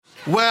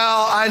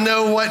Well, I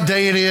know what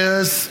day it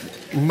is.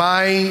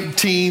 My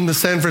team, the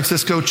San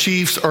Francisco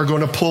Chiefs, are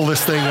going to pull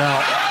this thing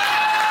out.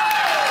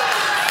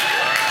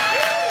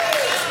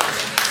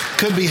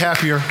 Could be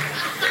happier.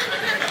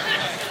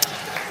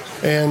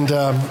 And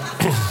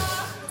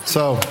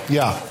so,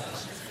 yeah.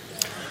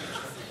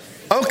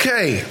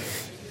 Okay.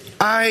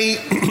 I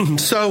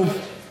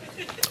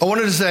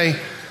wanted to say,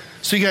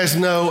 so you guys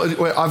know,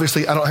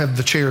 obviously I don't have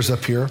the chairs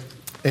up here.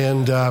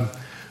 And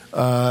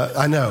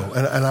I know,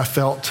 and I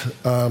felt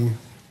a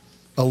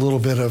little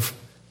bit of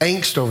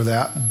angst over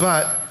that,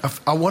 but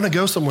I want to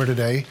go somewhere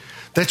today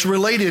that's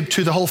related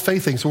to the whole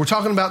faith thing. So we're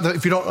talking about,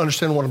 if you don't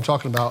understand what I'm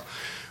talking about,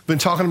 I've been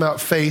talking about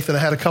faith, and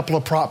I had a couple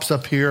of props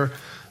up here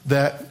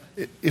that,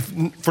 if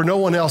for no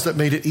one else, that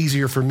made it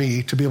easier for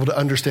me to be able to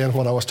understand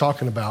what I was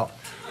talking about.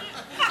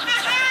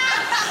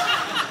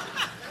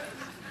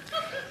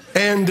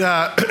 And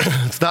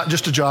it's not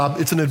just a job,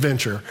 it's an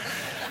adventure.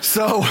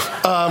 So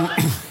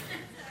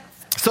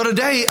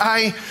today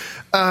I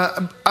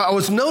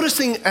was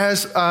noticing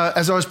as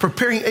I was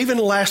preparing, even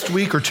last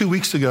week or 2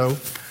 weeks ago,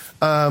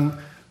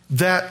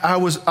 that I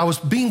was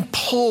being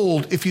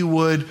pulled, if you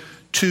would,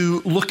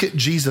 to look at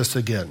Jesus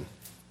again.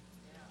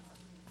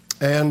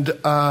 And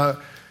how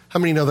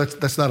many know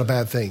that's not a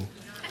bad thing?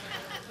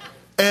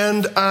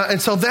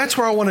 And so that's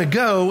where I want to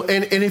go.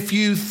 And if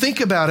you think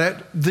about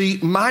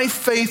it, my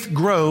faith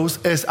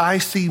grows as I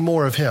see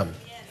more of him.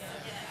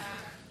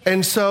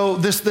 And so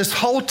this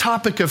whole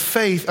topic of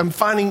faith,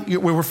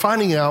 we're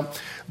finding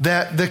out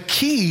that the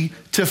key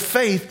to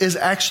faith is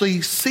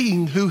actually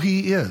seeing who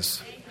he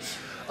is,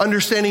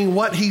 understanding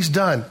what he's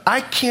done.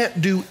 I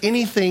can't do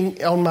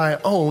anything on my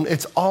own.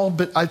 It's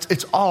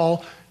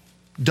all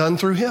done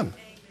through him.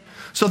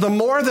 So the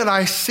more that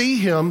I see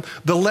him,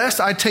 the less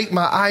I take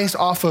my eyes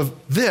off of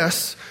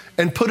this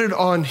and put it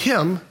on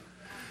him.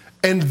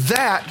 And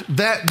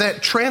that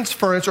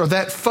transference or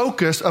that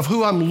focus of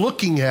who I'm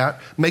looking at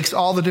makes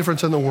all the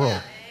difference in the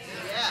world.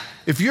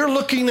 If you're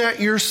looking at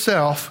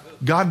yourself,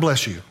 God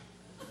bless you.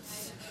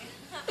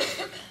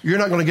 You're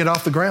not going to get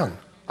off the ground.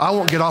 I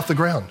won't get off the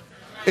ground.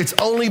 It's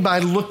only by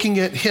looking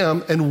at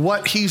him and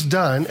what he's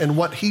done and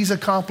what he's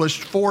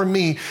accomplished for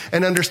me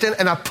and understand.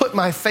 And I put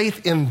my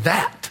faith in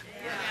that.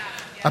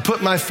 I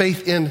put my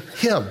faith in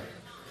him.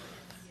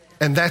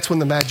 And that's when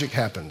the magic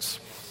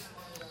happens.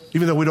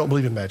 Even though we don't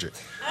believe in magic.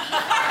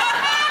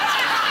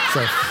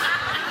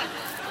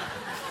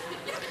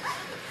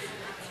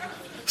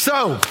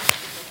 So,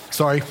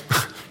 sorry.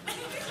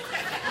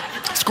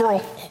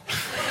 Squirrel.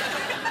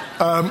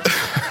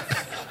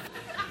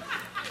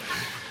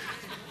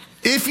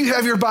 If you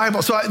have your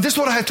Bible, so this is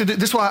what I have to do.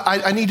 This is why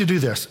I need to do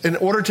this. In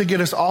order to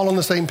get us all on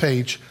the same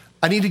page,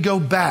 I need to go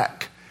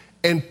back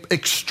and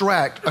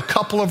extract a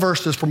couple of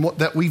verses from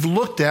that we've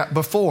looked at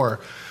before.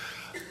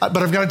 But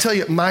I've got to tell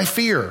you, my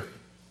fear,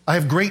 I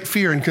have great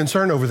fear and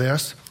concern over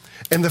this.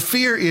 And the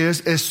fear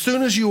is, as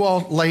soon as you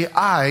all lay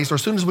eyes, or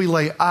as soon as we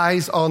lay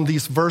eyes on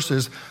these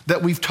verses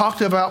that we've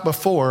talked about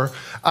before,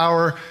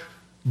 our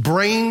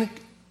brain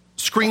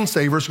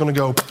screensaver is going to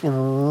go.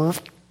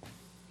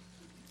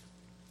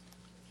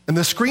 And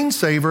the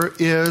screensaver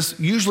is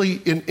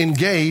usually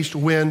engaged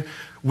when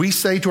we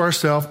say to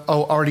ourselves,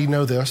 oh, I already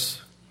know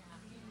this,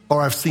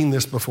 or I've seen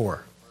this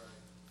before.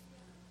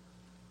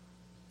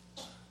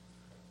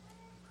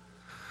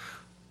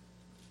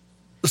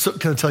 So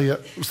can I tell you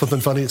something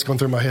funny that's going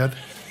through my head?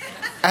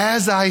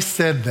 As I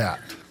said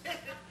that,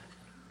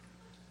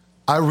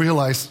 I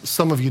realized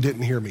some of you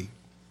didn't hear me.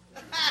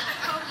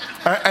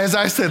 As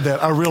I said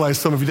that, I realized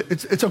some of you,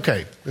 it's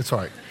okay. It's all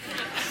right.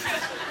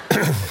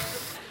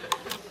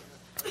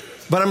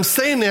 But I'm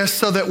saying this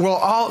so that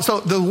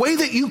so the way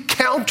that you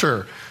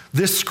counter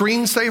this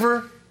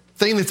screensaver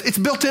thing, it's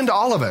built into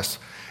all of us.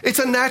 It's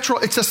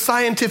a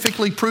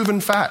scientifically proven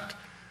fact.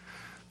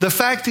 The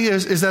fact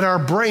is that our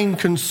brain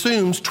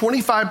consumes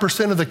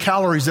 25% of the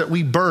calories that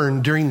we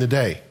burn during the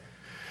day.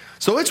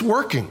 So it's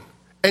working.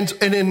 And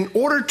in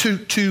order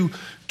to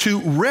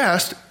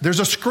rest,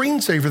 there's a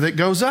screensaver that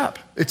goes up.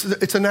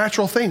 It's a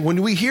natural thing.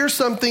 When we hear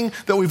something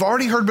that we've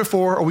already heard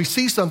before, or we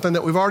see something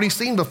that we've already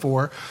seen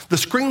before, the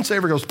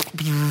screensaver goes,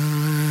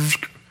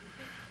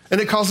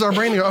 and it causes our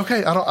brain to go,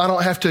 okay, I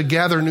don't have to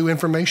gather new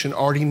information. I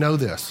already know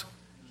this.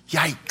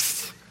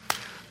 Yikes.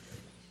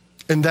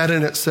 And that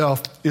in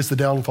itself is the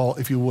downfall,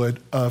 if you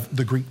would, of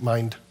the Greek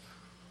mind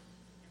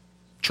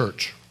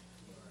church.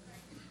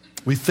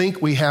 We think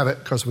we have it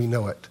because we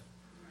know it.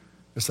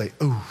 We say,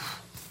 oh,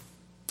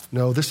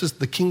 no,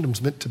 the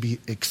kingdom's meant to be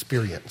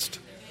experienced.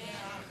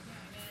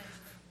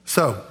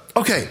 So,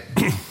 okay.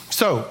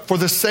 So, for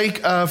the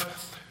sake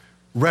of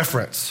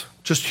reference,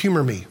 just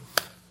humor me.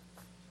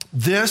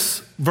 This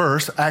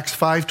verse, Acts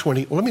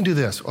 5:20, well, let me do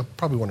this. I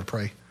probably want to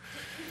pray.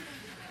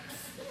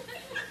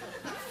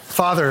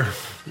 Father,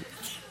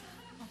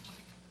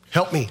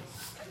 help me.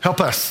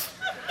 Help us.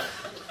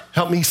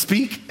 Help me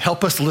speak.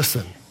 Help us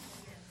listen.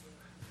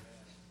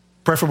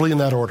 Preferably in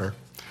that order.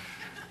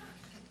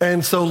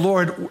 And so,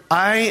 Lord,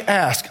 I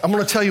ask, I'm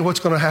going to tell you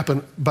what's going to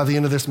happen by the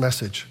end of this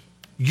message.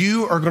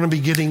 you are going to be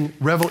getting,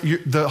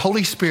 the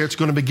Holy Spirit's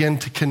going to begin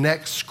to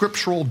connect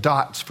scriptural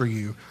dots for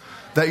you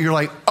that you're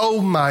like,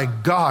 oh my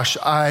gosh,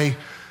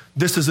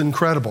 this is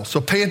incredible. So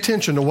pay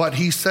attention to what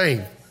he's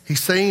saying.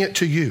 He's saying it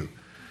to you.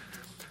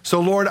 So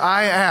Lord,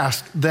 I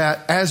ask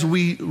that as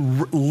we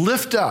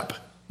lift up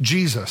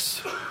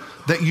Jesus,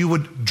 that you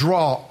would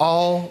draw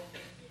all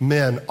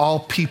men, all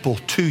people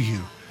to you.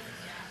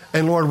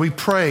 And Lord, we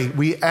pray,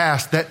 we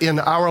ask that in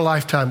our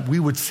lifetime, we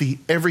would see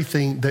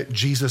everything that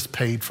Jesus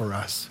paid for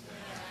us.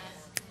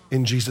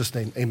 In Jesus'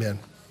 name, amen.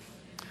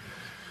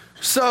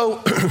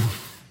 So,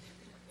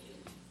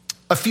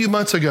 a few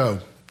months ago,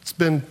 it's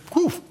been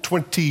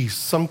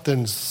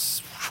 20-something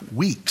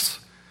weeks,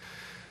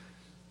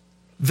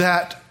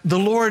 that the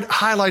Lord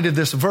highlighted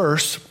this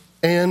verse,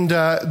 and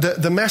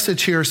the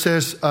message here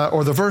says,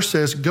 or the verse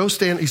says, go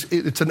stand.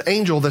 It's an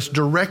angel that's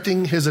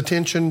directing his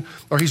attention,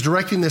 or he's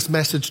directing this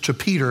message to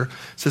Peter.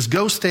 It says,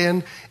 go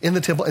stand in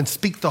the temple and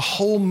speak the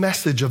whole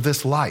message of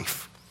this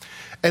life.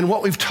 And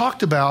what we've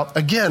talked about,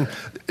 again,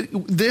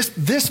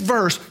 this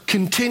verse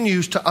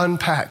continues to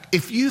unpack.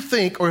 If you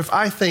think, or if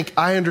I think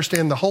I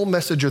understand the whole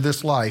message of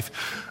this life,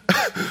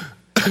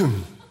 let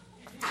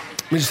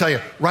me just tell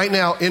you, right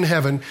now in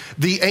heaven,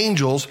 the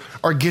angels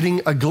are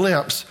getting a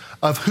glimpse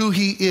of who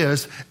he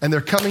is, and they're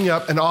coming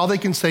up, and all they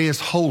can say is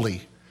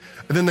holy.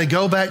 And then they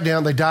go back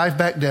down, they dive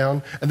back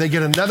down, and they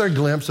get another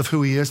glimpse of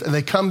who he is, and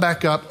they come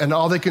back up, and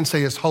all they can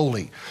say is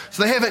holy.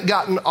 So they haven't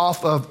gotten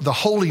off of the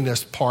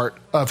holiness part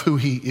of who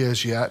he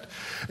is yet.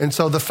 And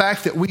so the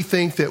fact that we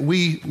think that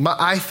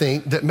I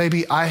think that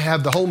maybe I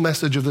have the whole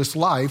message of this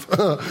life,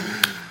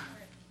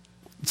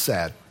 it's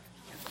sad.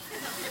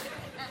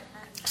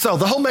 So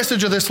the whole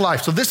message of this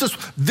life. So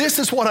this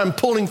is what I'm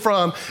pulling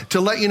from to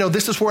let you know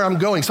this is where I'm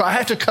going. So I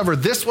have to cover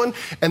this one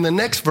and the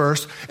next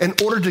verse in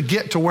order to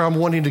get to where I'm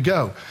wanting to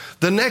go.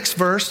 The next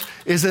verse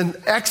is in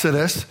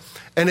Exodus,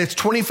 and it's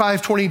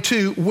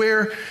 25:22,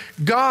 where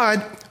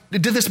God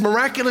did this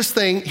miraculous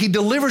thing. He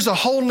delivers a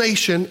whole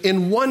nation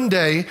in one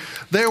day.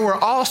 There were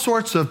all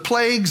sorts of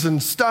plagues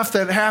and stuff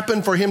that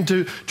happened for him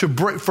to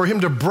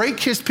break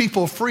his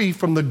people free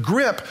from the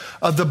grip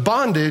of the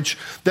bondage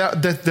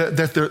that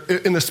they're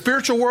in the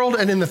spiritual world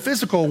and in the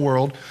physical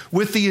world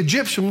with the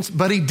Egyptians.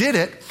 But he did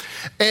it,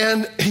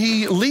 and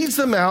he leads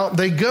them out.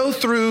 They go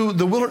through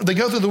the wilderness. They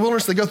go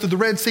through the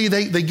Red Sea.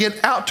 They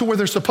get out to where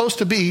they're supposed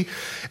to be,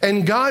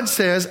 and God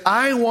says,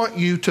 "I want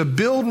you to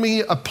build me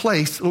a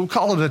place. We'll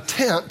call it a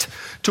tent."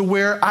 To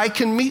where I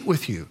can meet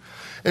with you.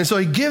 And so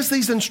he gives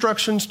these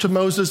instructions to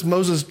Moses.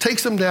 Moses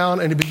takes them down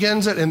and he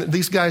begins it, and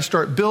these guys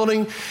start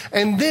building.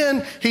 And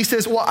then he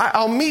says, well,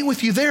 I'll meet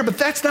with you there, but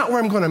that's not where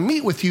I'm going to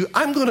meet with you.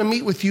 I'm going to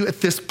meet with you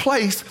at this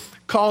place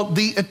called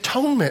the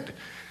Atonement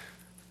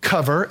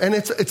Cover. And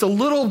it's a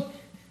little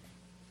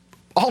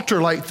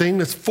altar-like thing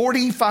that's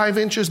 45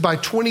 inches by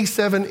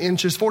 27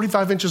 inches,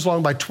 45 inches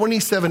long by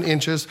 27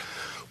 inches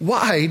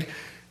wide.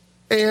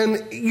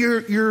 And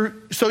you're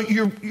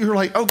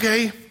like,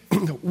 okay,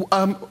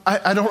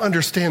 I don't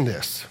understand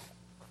this.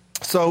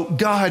 So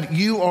God,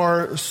 you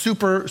are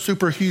super,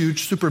 super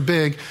huge, super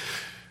big.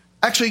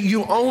 Actually,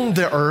 you own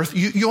the earth.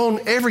 You own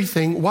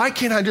everything. Why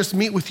can't I just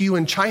meet with you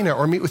in China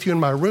or meet with you in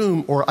my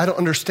room? Or I don't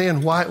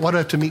understand why do I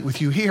have to meet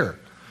with you here?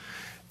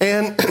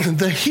 And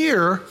the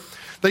here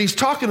that he's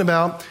talking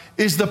about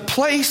is the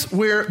place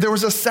where there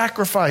was a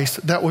sacrifice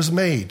that was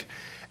made.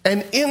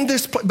 And in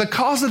this,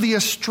 because of the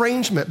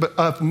estrangement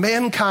of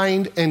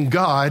mankind and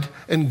God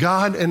and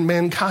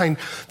mankind,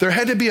 there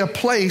had to be a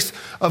place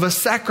of a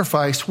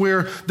sacrifice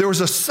where there was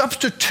a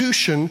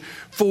substitution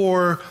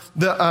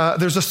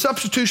there's a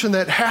substitution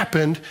that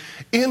happened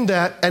in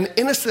that an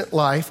innocent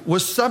life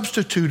was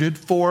substituted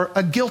for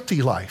a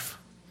guilty life.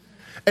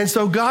 And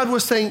so God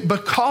was saying,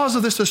 because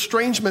of this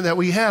estrangement that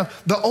we have,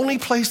 the only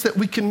place that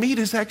we can meet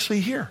is actually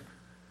here.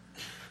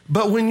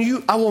 But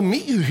I will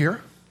meet you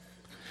here.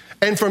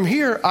 And from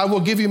here, I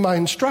will give you my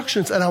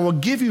instructions and I will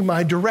give you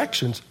my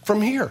directions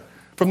from here,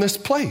 from this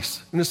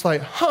place. And it's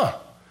like,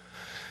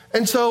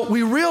 And so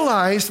we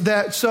realized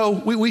that,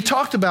 we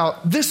talked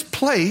about this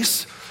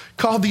place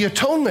called the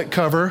Atonement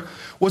Cover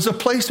was a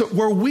place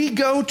where we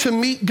go to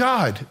meet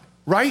God,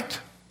 right?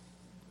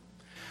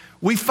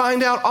 We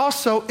find out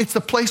also it's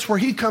the place where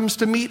he comes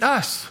to meet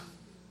us.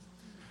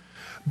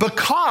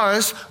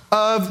 Because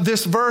of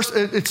this verse,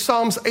 it's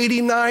Psalms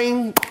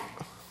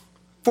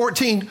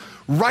 89:14.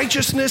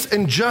 Righteousness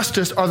and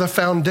justice are the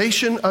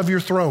foundation of your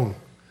throne.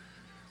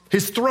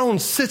 His throne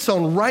sits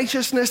on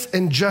righteousness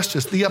and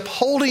justice, the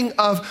upholding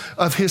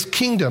of his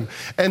kingdom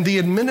and the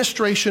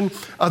administration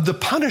of the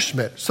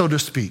punishment, so to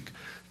speak.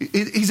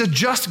 He's a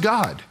just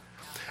God.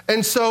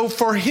 And so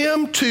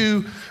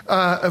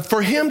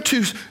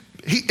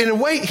in a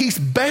way, he's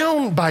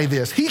bound by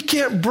this. He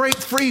can't break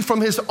free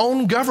from his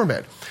own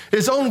government.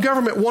 His own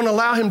government won't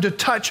allow him to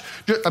touch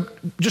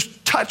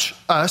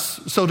us,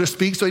 so to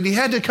speak. So he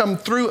had to come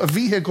through a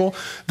vehicle.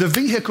 The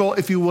vehicle,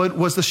 if you would,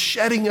 was the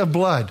shedding of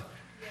blood.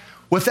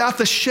 Without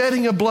the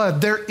shedding of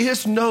blood, there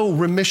is no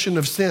remission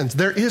of sins.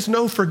 There is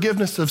no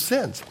forgiveness of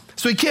sins.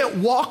 So he can't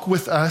walk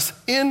with us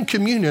in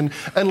communion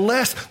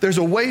unless there's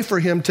a way for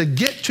him to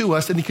get to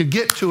us, and he could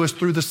get to us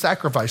through the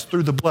sacrifice,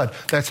 through the blood.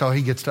 That's how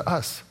he gets to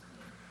us.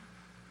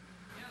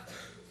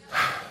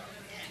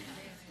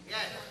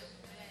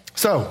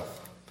 So,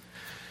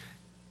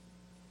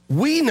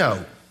 we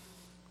know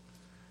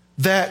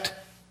that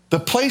the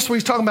place where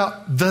he's talking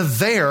about the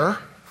there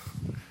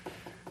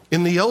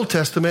in the Old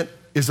Testament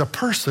is a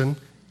person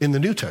in the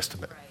New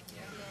Testament.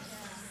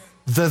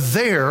 The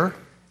there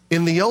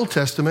in the Old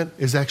Testament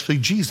is actually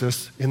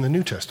Jesus in the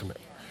New Testament.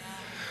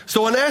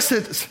 So in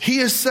essence, he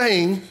is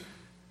saying,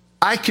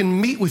 I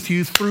can meet with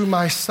you through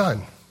my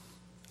son.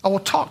 I will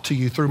talk to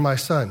you through my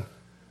son.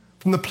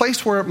 From the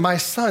place where my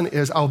son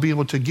is, I'll be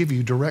able to give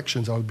you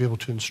directions. I'll be able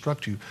to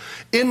instruct you.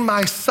 In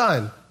my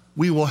son,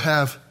 we will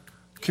have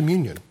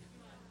communion.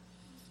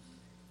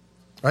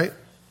 Right?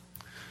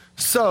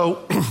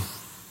 So,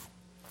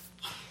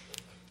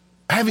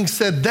 having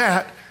said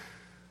that,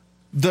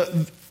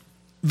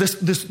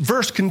 this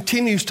verse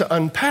continues to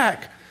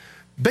unpack.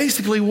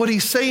 Basically, what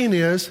he's saying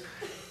is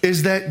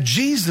that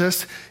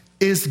Jesus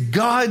is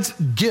God's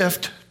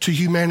gift to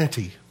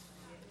humanity.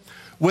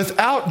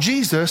 Without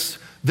Jesus,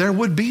 there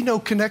would be no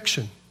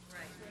connection.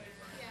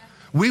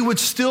 We would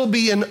still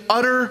be in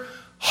utter,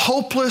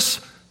 hopeless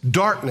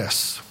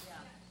darkness.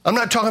 I'm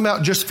not talking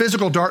about just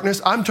physical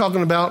darkness. I'm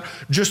talking about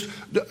just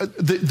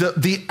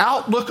the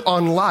outlook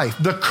on life,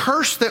 the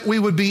curse that we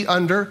would be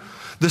under,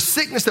 the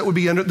sickness that would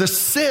be under, the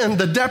sin,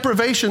 the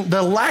deprivation,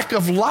 the lack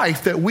of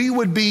life that we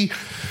would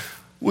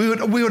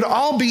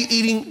all be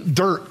eating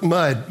dirt,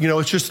 mud. You know,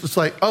 it's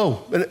like,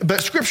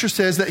 but Scripture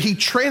says that he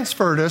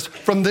transferred us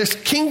from this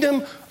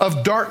kingdom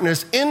of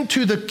darkness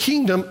into the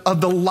kingdom of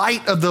the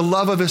light of the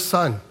love of his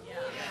son.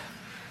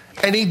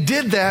 And he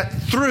did that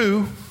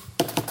through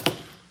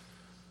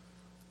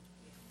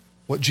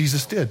what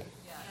Jesus did.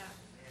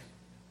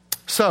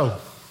 So,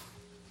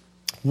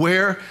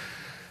 where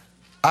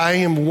I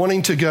am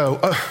wanting to go,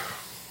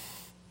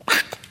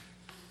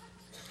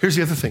 here's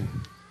the other thing.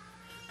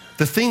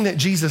 The thing that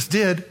Jesus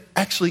did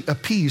actually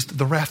appeased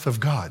the wrath of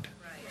God.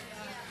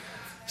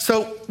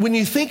 So when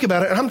you think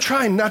about it, and I'm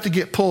trying not to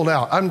get pulled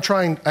out. I'm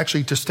trying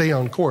actually to stay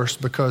on course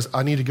because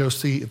I need to go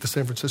see if the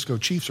San Francisco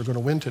Chiefs are going to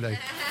win today.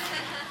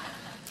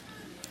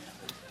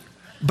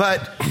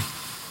 But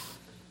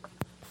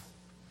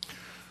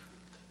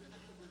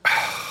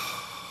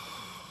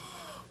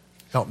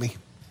help me.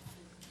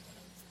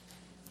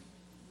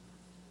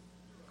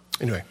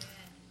 Anyway,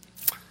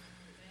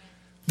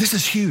 this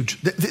is huge.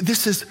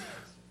 This is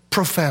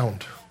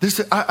profound.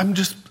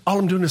 All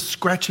I'm doing is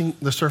scratching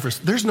the surface.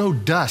 There's no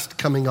dust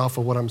coming off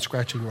of what I'm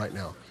scratching right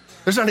now.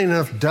 There's not even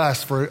enough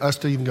dust for us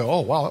to even go,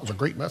 oh, wow, that was a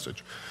great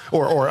message.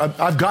 Or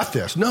I've got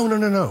this.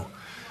 No.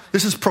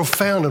 This is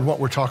profound in what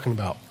we're talking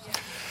about.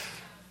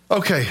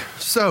 Okay,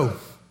 so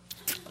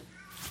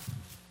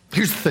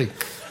here's the thing.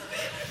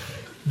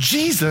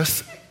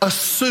 Jesus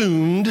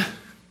assumed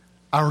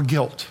our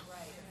guilt.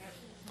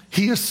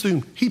 He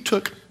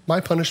took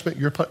my punishment,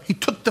 he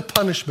took the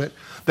punishment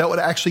that would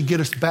actually get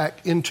us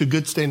back into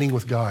good standing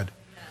with God.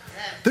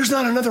 There's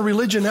not another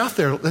religion out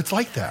there that's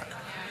like that.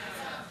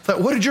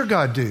 But what did your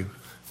God do?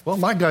 Well,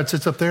 my God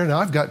sits up there and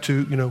I've got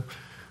to,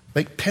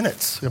 make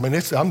penance. I mean,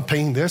 I'm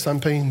paying this, I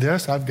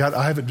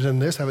haven't done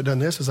this, I haven't done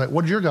this. It's like,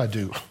 what did your God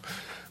do?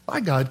 My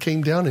God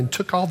came down and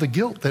took all the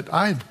guilt that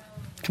I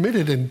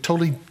committed and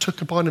totally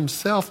took upon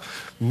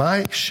himself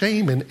my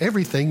shame and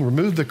everything,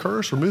 removed the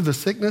curse, removed the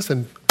sickness,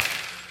 and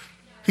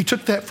he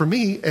took that for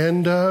me,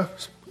 and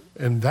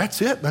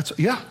that's it. That's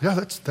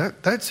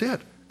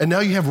it. And now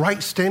you have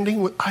right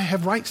standing. I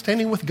have right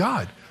standing with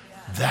God.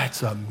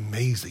 That's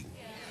amazing.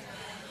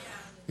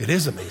 It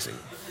is amazing.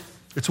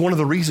 It's one of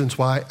the reasons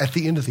why at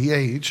the end of the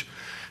age,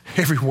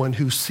 everyone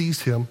who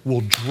sees him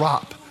will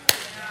drop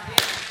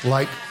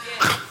like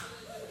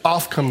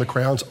off come the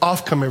crowns,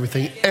 off come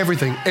everything,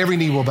 every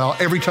knee will bow,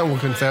 every tongue will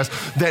confess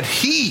that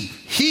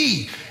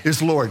he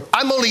is Lord.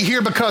 I'm only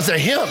here because of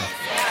him.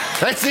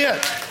 That's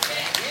it.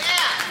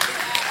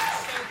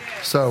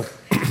 So,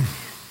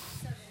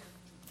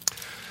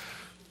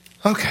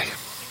 okay.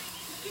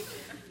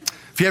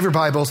 If you have your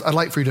Bibles, I'd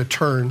like for you to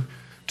turn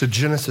to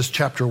Genesis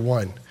chapter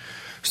 1.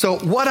 So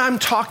what I'm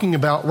talking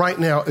about right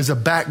now is a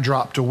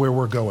backdrop to where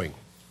we're going.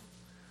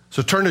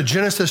 So turn to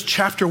Genesis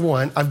chapter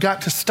 1. I've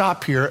got to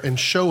stop here and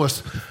show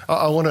us,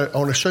 I want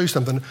to show you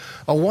something.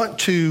 I'm going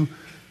to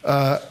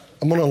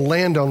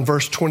land on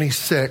verse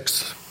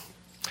 26.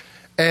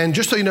 And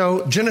just so you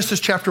know, Genesis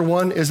chapter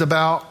 1 is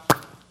about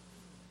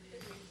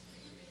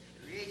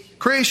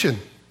creation.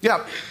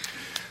 Yeah.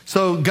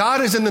 So God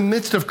is in the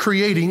midst of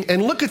creating,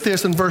 and look at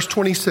this in verse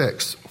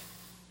 26.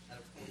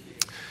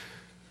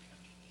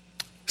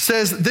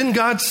 Says, then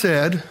God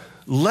said,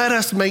 let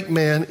us make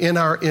man in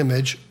our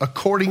image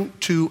according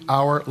to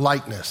our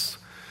likeness.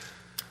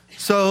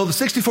 So the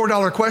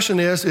 $64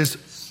 question is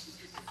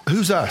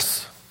who's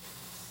us?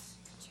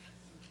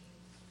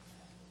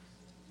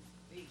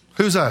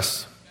 Who's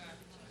us?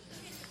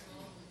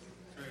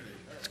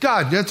 It's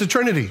God. That's the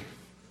Trinity.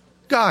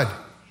 God.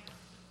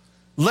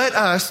 Let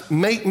us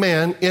make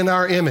man in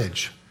our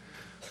image.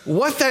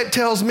 what that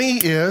tells me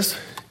is,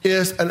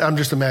 and I'm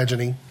just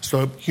imagining,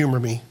 so humor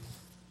me.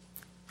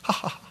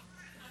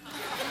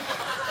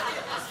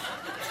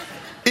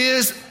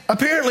 Is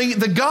apparently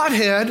the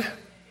Godhead,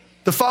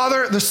 the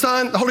Father, the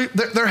Son, the Holy,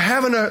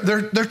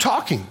 they're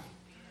talking.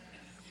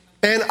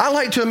 And I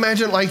like to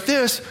imagine it like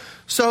this.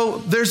 So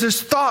there's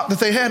this thought that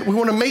they had, we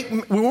want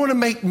to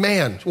make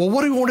man. Well,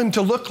 what do we want him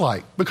to look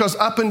like? Because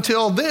up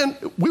until then,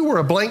 we were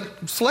a blank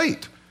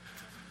slate.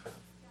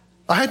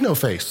 I had no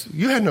face.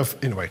 You had no,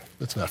 anyway,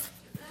 that's enough.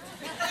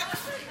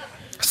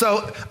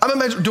 So I'm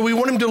imagining, do we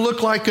want him to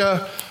look like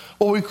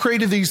we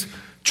created these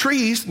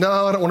trees?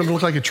 No, I don't want him to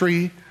look like a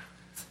tree.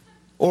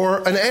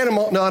 Or an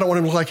animal? No, I don't want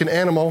him to look like an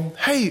animal.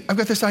 Hey, I've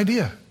got this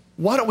idea.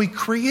 Why don't we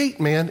create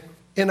man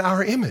in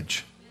our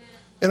image,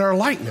 in our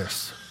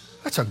likeness?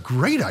 That's a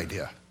great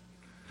idea.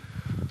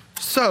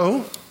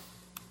 So,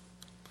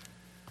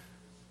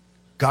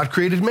 God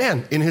created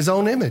man in his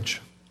own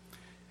image.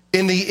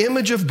 In the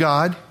image of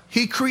God,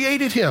 he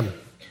created him.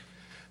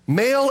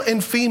 Male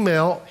and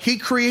female, he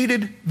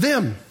created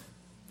them.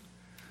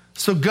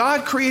 So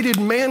God created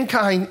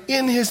mankind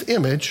in his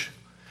image.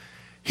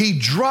 He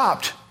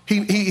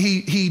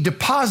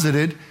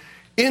deposited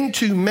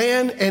into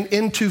man and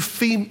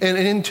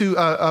into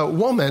a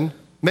woman,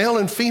 male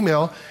and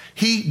female.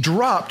 He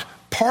dropped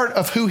part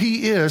of who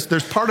he is.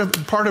 There's part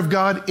of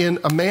God in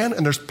a man,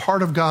 and there's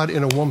part of God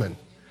in a woman.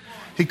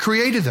 He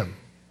created them.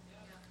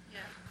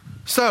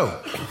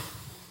 So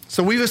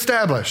we've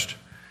established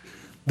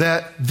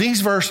that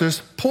these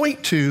verses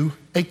point to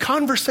a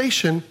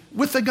conversation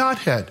with the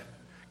Godhead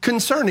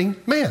concerning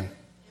man,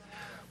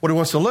 what he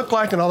wants to look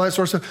like and all that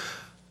sort of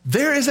stuff.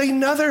 There is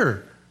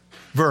another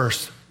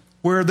verse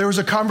where there was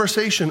a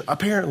conversation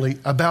apparently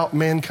about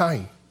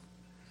mankind.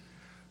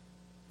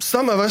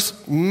 Some of us,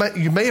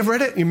 you may have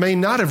read it, you may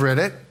not have read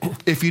it.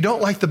 If you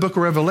don't like the book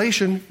of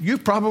Revelation,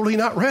 you've probably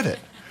not read it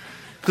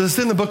because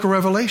it's in the book of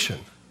Revelation.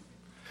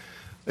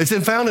 It's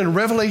found in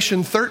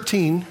Revelation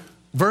 13,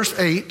 verse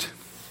 8.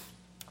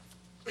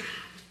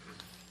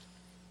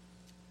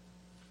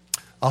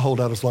 I'll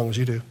hold out as long as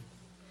you do.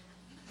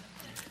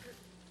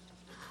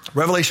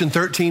 Revelation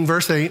 13,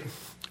 verse 8.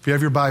 If you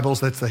have your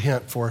Bibles, that's the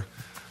hint for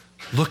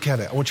look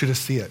at it. I want you to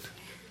see it.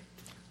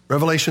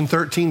 Revelation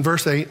 13,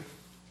 verse 8.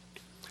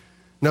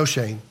 No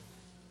shame,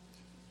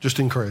 just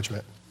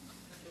encouragement.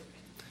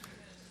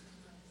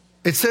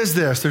 It says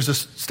this, there's a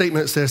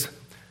statement that says,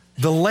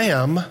 the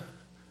Lamb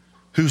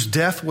whose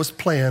death was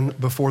planned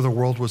before the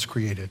world was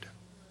created.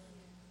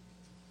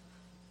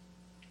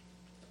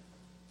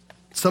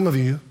 Some of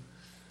you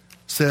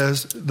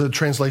says, the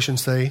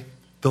translations say,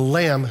 the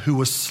Lamb who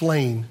was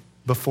slain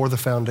before the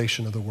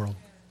foundation of the world.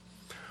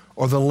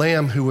 Or the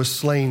Lamb who was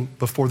slain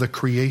before the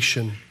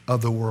creation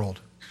of the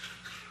world.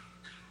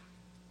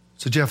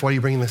 So Jeff, why are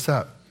you bringing this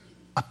up?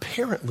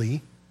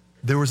 Apparently,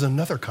 there was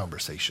another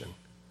conversation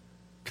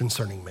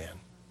concerning man.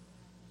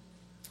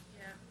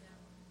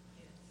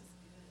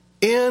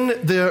 In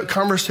the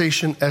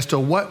conversation as to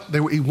what they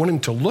were wanting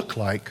to look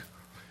like,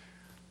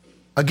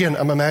 again,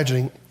 I'm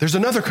imagining there's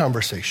another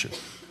conversation.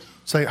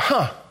 Say,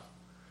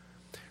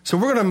 so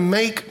we're going to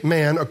make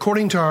man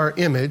according to our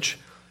image.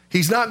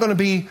 He's not going to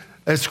be,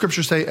 as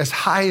scriptures say, as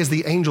high as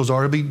the angels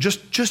are. He'll be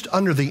just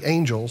under the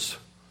angels.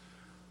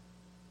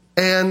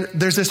 And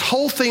there's this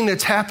whole thing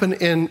that's happened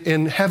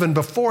in heaven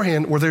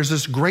beforehand where there's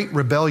this great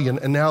rebellion,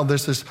 and now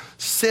there's this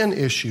sin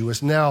issue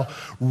is now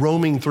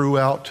roaming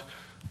throughout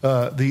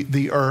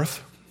the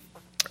earth.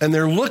 And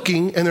they're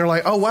looking and they're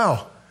like, oh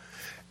wow,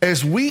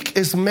 as weak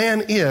as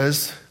man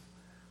is,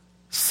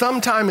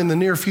 sometime in the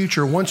near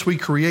future, once we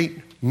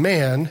create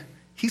man,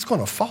 he's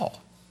going to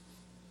fall.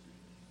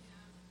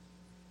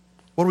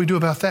 What do we do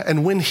about that?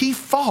 And when he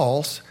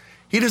falls,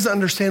 he doesn't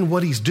understand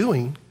what he's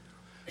doing.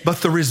 But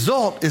the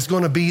result is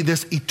going to be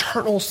this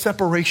eternal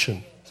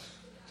separation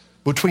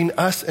between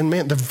us and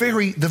man, the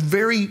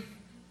very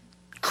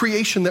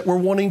creation that we're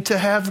wanting to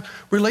have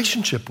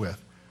relationship with.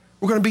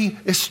 We're going to be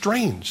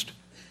estranged.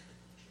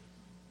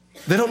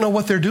 They don't know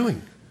what they're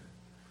doing.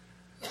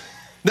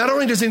 Not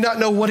only does he not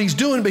know what he's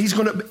doing, but he's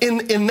going to,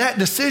 in that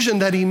decision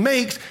that he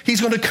makes,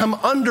 he's going to come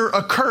under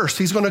a curse.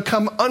 He's going to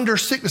come under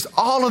sickness.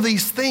 All of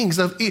these things,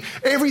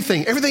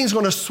 everything's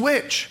going to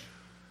switch.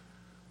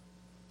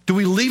 Do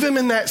we leave him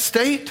in that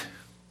state?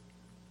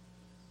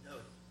 No.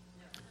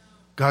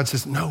 God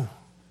says, no,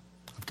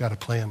 I've got a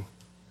plan.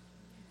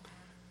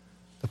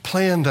 The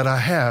plan that I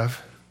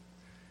have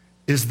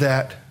is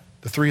that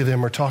the three of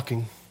them are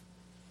talking.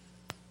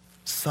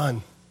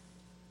 Son,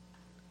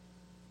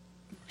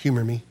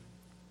 humor me.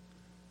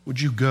 Would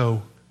you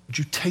go? Would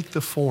you take the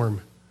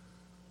form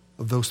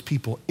of those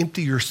people?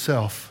 Empty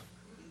yourself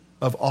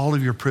of all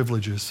of your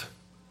privileges.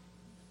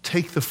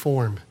 Take the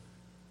form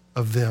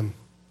of them.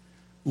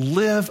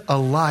 Live a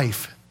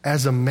life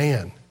as a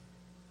man,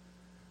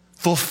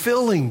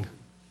 fulfilling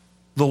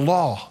the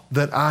law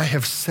that I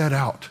have set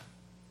out.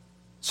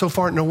 So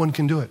far, no one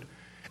can do it.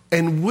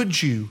 And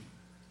would you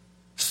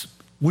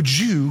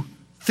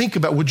think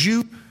about, would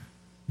you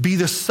be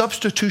the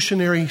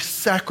substitutionary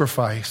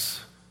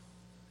sacrifice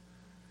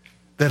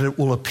that it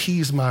will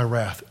appease my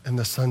wrath. And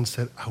the Son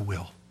said, I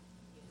will.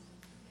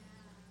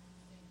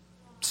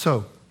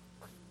 So,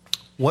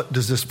 what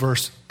does this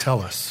verse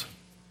tell us?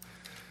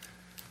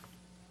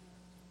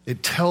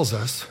 It tells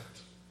us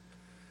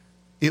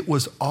it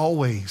was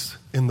always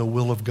in the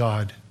will of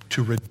God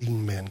to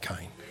redeem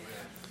mankind.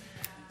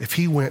 If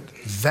he went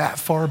that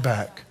far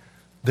back,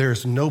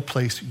 there's no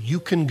place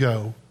you can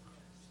go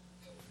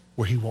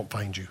where he won't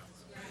find you.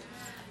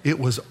 It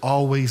was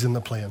always in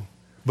the plan.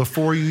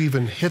 Before you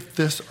even hit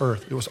this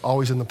earth, it was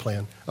always in the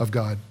plan of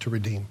God to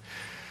redeem.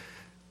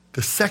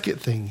 The second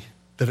thing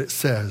that it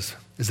says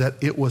is that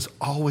it was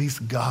always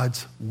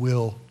God's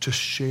will to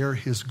share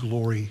his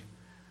glory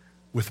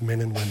with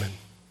men and women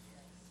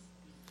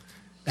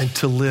and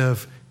to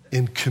live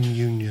in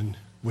communion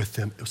with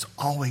them. It was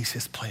always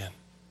his plan.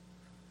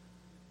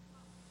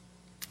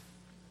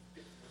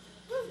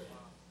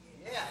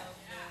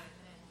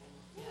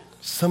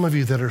 Some of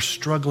you that are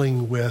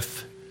struggling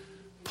with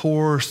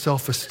poor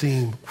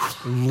self-esteem,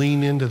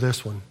 lean into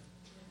this one.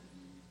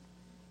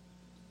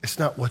 It's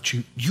not what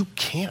you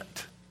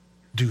can't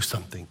do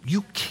something.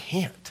 You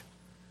can't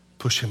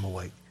push him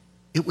away.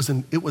 It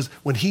was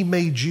when he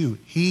made you,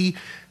 he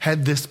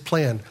had this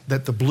plan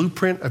that the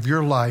blueprint of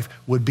your life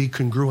would be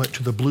congruent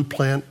to the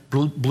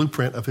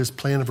blueprint of his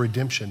plan of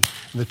redemption.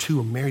 And the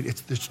two are married.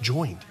 It's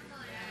joined.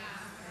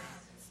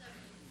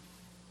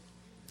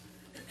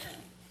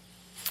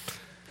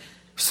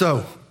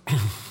 So,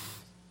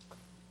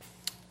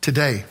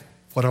 today,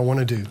 what I want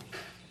to do,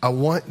 I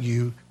want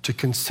you to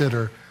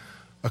consider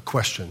a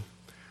question.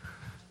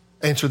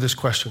 Answer this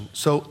question.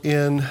 So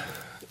in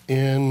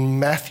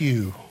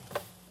Matthew,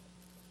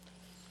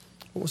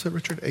 what was it,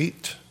 Richard?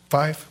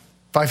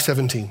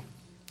 5:17.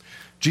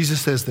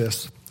 Jesus says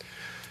this,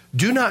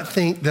 do not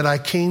think that I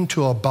came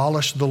to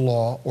abolish the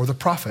law or the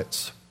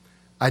prophets.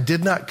 I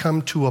did not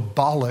come to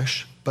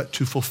abolish, but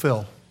to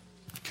fulfill.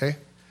 Okay?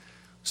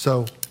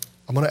 So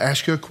I'm going to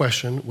ask you a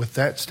question with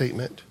that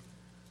statement.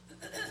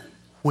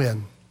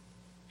 When?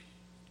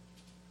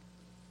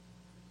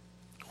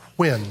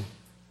 When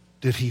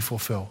did he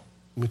fulfill?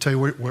 Let me tell you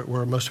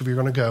where most of you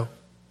are going to go.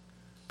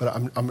 But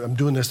I'm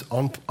doing this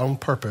on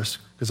purpose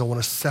because I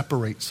want to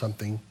separate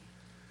something.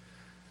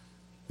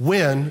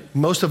 When,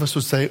 most of us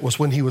would say it was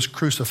when he was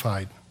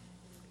crucified.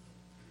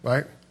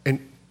 Right?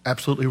 And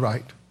absolutely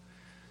right.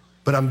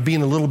 But I'm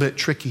being a little bit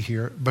tricky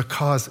here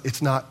because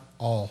it's not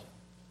all.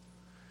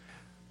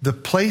 The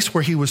place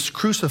where he was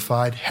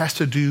crucified has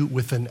to do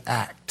with an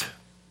act.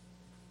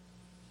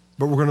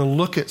 But we're going to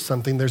look at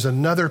something. There's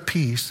another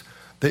piece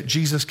that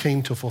Jesus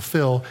came to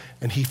fulfill,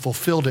 and he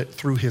fulfilled it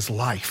through his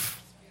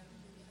life.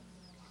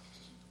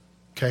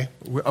 Okay?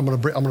 I'm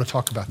going to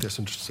talk about this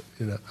in just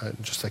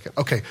a second.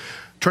 Okay.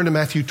 Turn to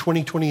Matthew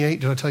 20:28.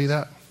 Did I tell you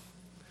that?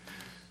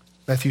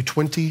 Matthew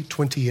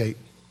 20:28.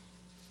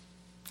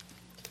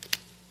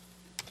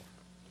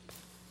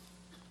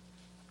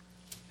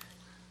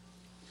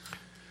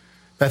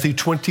 Matthew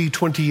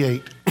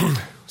 20:28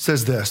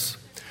 says this,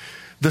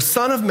 the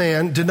Son of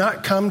Man did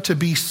not come to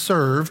be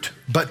served,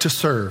 but to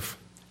serve,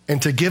 and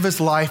to give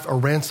his life a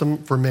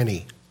ransom for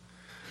many.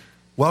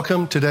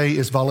 Welcome, today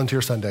is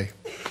Volunteer Sunday.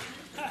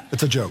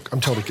 It's a joke,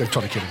 I'm totally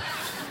kidding.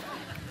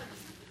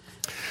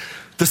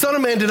 The Son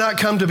of Man did not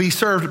come to be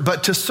served,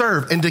 but to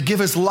serve, and to give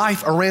his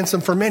life a ransom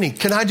for many.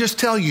 Can I just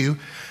tell you,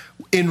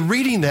 in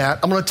reading that,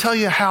 I'm going to tell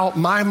you how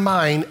my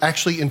mind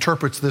actually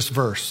interprets this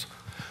verse.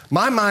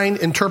 My mind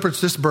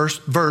interprets this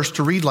verse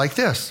to read like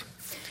this.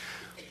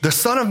 The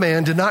Son of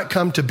Man did not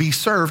come to be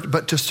served,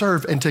 but to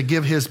serve and to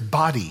give his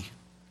body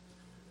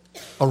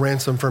a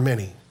ransom for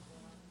many.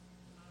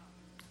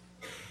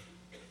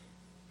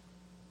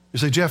 You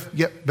say, Jeff,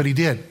 yep, but he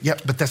did.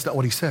 Yep, but that's not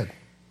what he said.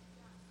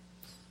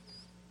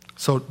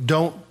 So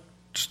don't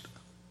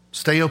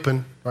stay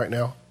open right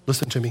now.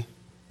 Listen to me.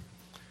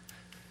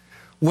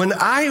 When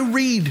I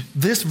read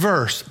this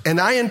verse and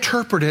I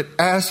interpret it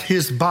as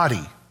his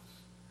body,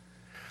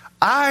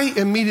 I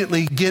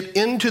immediately get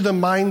into the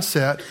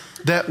mindset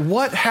that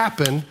what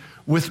happened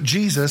with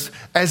Jesus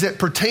as it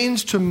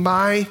pertains to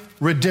my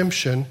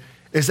redemption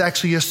is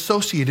actually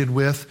associated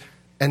with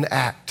an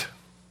act.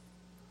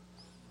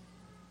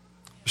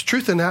 There's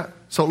truth in that.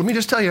 So let me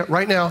just tell you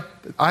right now,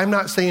 I'm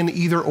not saying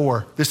either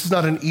or. This is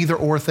not an either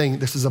or thing.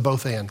 This is a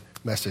both and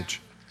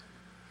message.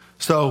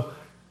 So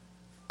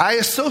I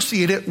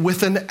associate it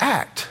with an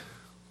act.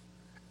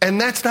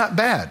 And that's not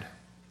bad.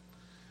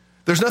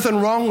 There's nothing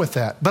wrong with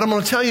that. But I'm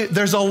going to tell you,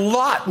 there's a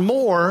lot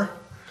more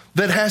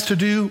that has to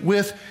do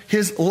with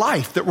his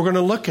life that we're going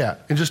to look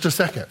at in just a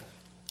second.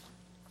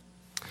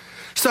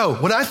 So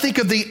when I think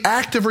of the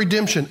act of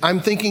redemption, I'm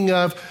thinking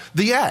of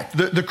the act,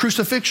 the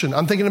crucifixion.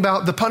 I'm thinking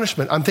about the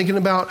punishment. I'm thinking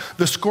about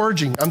the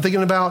scourging. I'm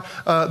thinking about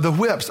the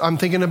whips. I'm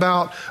thinking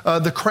about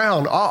the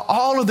crown.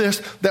 All of this,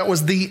 that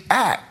was the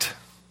act.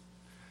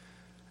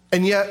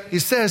 And yet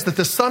it says that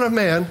the Son of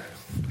Man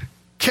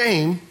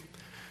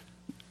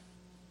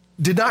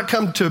did not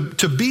come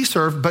to be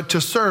served, but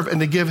to serve and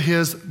to give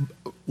his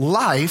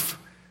life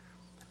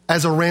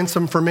as a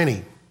ransom for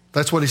many.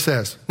 That's what he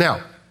says. Now,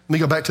 let me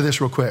go back to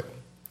this real quick.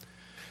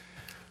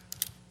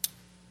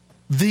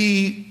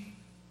 The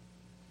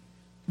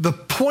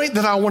point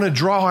that I want to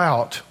draw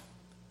out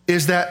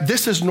is that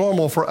this is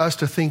normal for us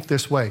to think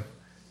this way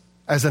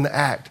as an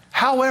act.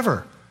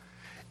 However,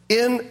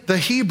 in the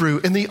Hebrew,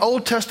 in the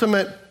Old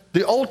Testament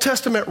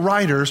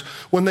writers,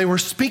 when they were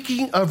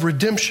speaking of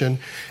redemption,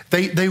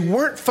 they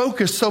weren't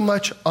focused so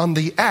much on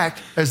the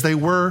act as they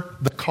were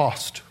the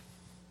cost.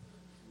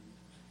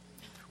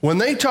 When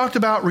they talked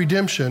about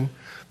redemption,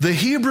 the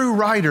Hebrew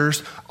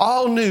writers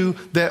all knew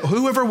that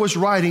whoever was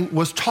writing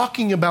was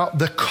talking about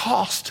the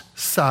cost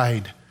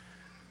side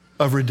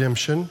of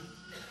redemption,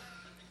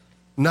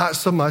 not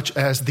so much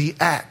as the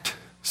act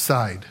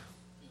side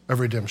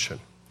of redemption.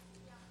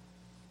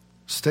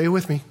 Stay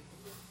with me,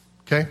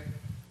 okay?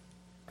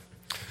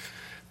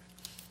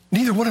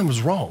 Neither one of them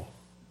was wrong.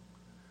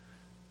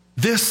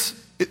 This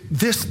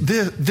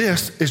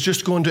is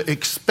just going to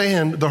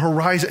expand the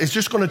horizon. It's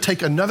just going to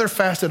take another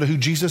facet of who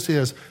Jesus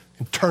is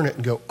and turn it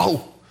and go,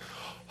 oh,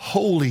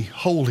 holy,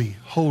 holy,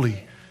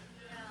 holy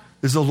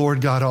is the Lord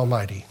God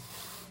Almighty.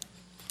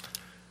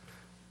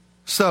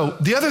 So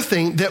the other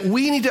thing that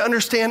we need to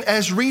understand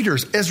as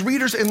readers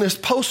in this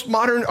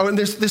postmodern, or in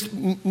this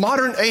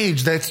modern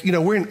age that's,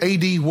 we're in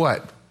AD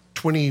what?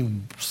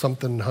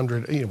 20-something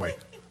hundred, anyway.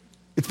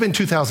 It's been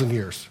 2,000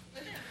 years.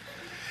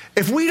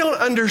 If we don't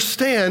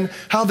understand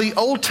how the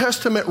Old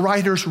Testament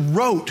writers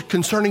wrote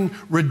concerning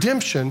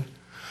redemption,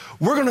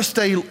 we're going to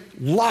stay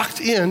locked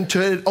into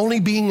it only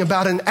being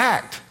about an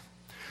act.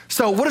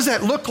 So what does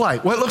that look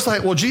like? Well, it looks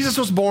like, Jesus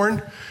was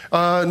born.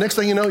 Next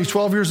thing you know, he's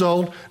 12 years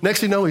old. Next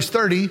thing you know, he's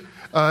 30.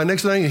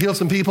 Next thing you know, he healed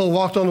some people,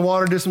 walked on the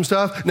water, did some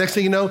stuff. Next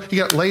thing you know, he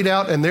got laid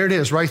out, and there it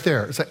is right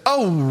there. It's like,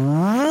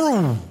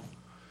 no.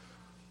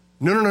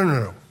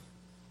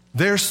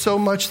 There's so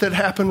much that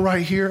happened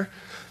right here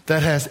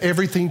that has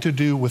everything to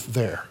do with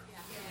there.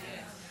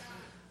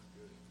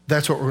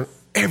 That's what we're,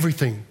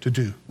 everything to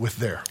do with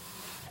there.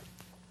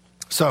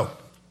 So,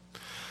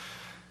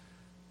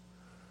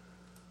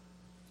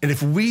 and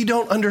if we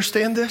don't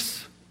understand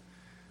this,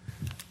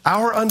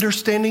 our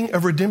understanding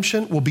of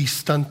redemption will be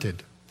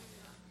stunted.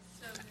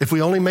 If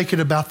we only make it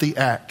about the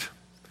act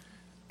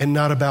and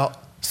not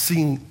about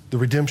seeing the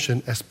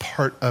redemption as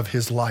part of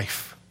his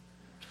life.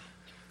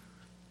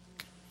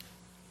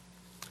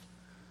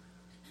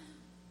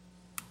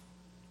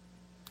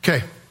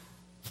 Okay.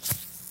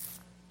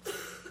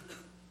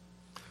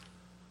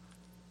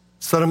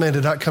 Son of Man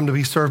did not come to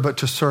be served, but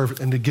to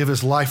serve and to give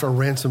his life a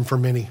ransom for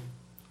many.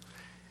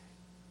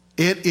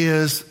 It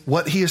is,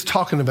 what he is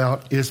talking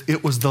about is,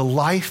 it was the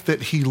life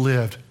that he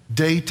lived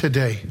day to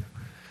day.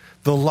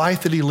 The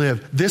life that he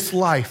lived. This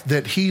life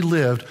that he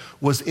lived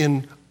was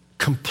in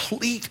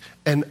complete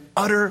and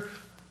utter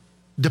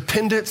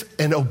dependence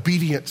and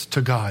obedience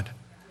to God.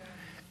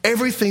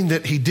 Everything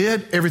that he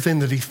did, everything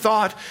that he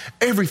thought,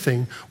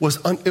 everything was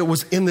it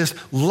was in this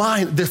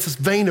line, this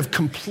vein of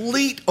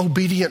complete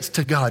obedience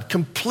to God.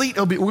 Complete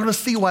obedience. We're going to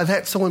see why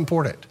that's so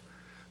important.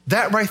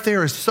 That right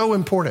there is so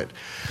important.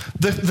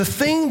 The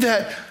thing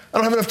that I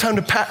don't have enough time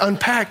to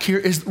unpack here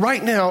is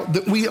right now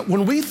that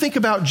when we think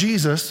about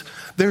Jesus,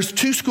 there's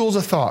two schools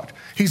of thought.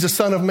 He's the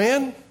Son of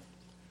Man,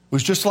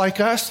 was just like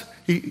us.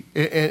 He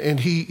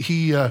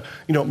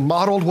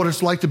modeled what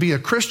it's like to be a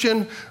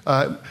Christian.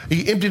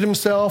 He emptied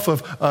himself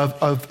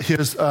of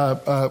his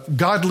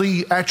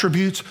godly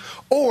attributes.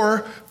 Or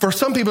for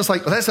some people, it's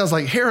like, well, that sounds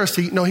like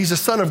heresy. No, he's the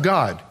Son of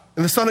God.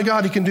 And the Son of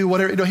God, he can do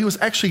whatever. He was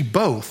actually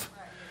both.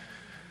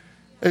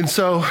 And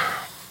so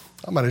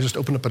I might have just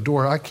opened up a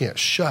door I can't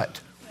shut.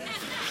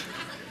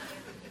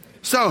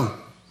 So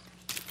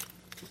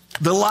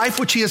the life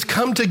which he has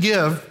come to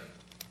give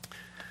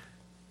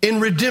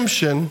in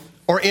redemption,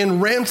 or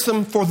in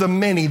ransom for the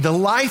many, the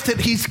life that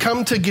he's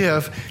come to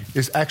give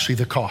is actually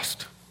the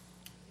cost.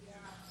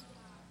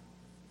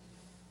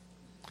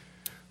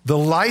 The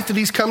life that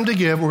he's come to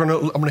give, I'm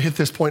going to hit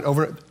this point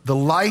over. The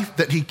life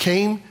that he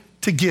came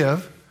to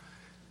give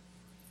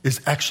is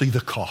actually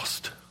the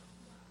cost.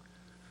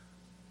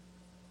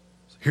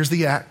 Here's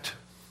the act.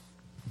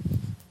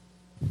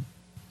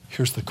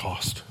 Here's the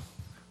cost.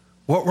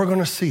 What we're going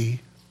to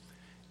see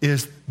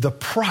is the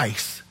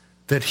price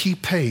that he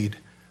paid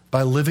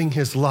by living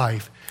his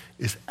life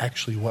is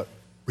actually what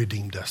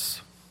redeemed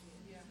us.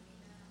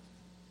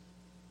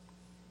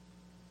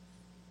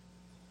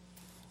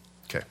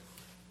 Okay.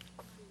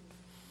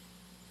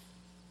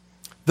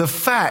 The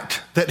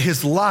fact that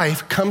his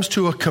life comes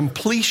to a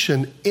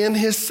completion in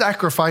his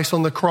sacrifice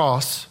on the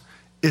cross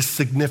is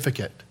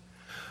significant.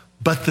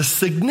 But the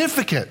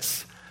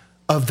significance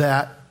of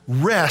that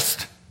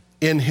rests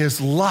in his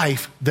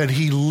life that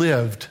he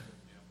lived.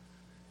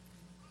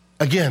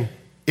 Again,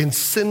 in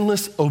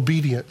sinless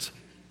obedience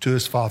to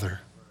his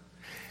Father.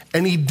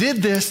 And he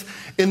did this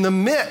in the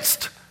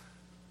midst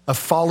of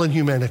fallen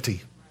humanity.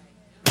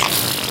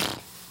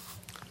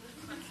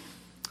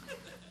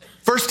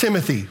 1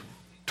 Timothy,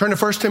 turn to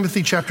 1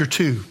 Timothy chapter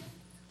 2,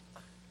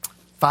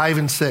 5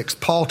 and 6.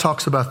 Paul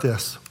talks about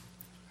this.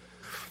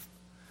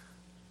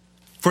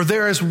 For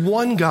there is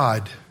one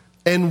God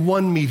and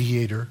one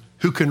mediator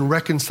who can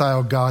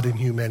reconcile God and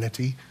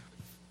humanity,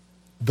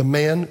 the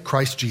man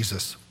Christ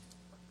Jesus,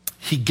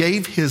 He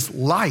gave his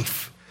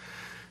life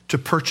to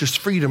purchase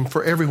freedom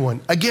for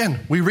everyone. Again,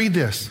 we read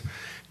this.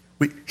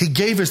 He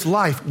gave his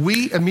life.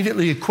 We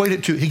immediately equate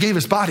it to, he gave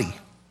his body.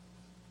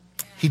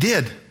 He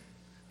did.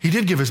 He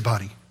did give his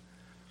body.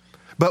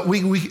 But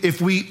if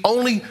we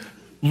only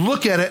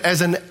look at it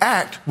as an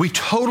act, we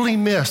totally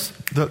miss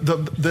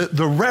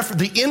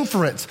the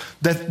inference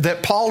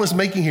that Paul is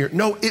making here.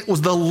 No, it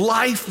was the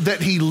life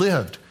that he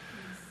lived.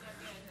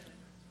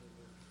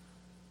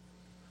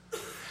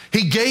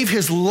 He gave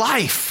his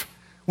life.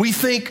 We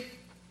think,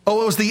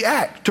 oh, it was the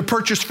act to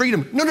purchase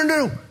freedom.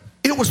 No.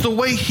 It was the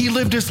way he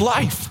lived his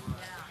life.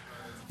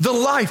 The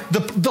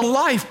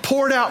life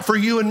poured out for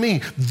you and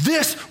me.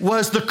 This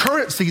was the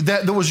currency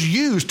that was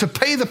used to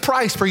pay the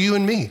price for you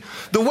and me.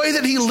 The way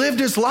that he lived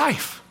his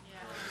life.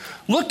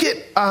 Look at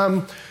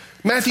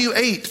Matthew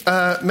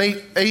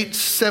 8,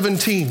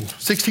 16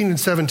 and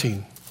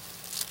 17.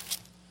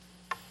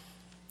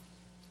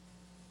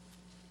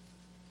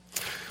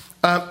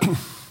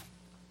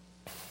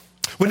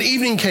 When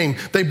evening came,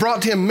 they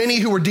brought to him many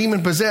who were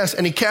demon-possessed,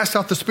 and he cast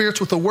out the spirits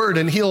with a word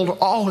and healed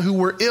all who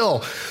were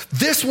ill.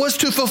 This was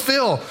to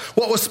fulfill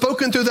what was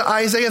spoken through the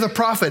Isaiah the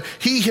prophet.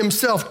 He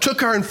himself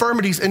took our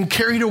infirmities and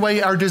carried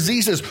away our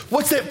diseases.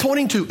 What's that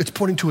pointing to? It's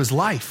pointing to his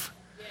life.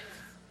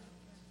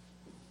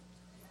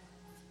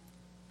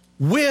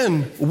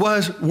 When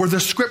were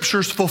the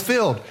scriptures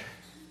fulfilled?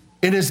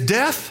 In his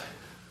death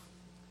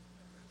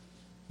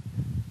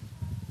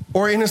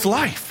or in his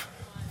life?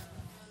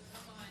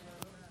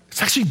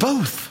 It's actually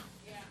both.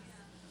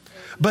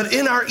 But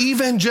in our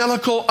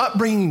evangelical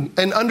upbringing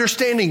and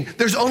understanding,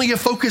 there's only a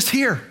focus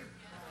here.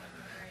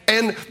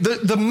 And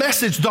the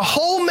message, the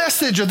whole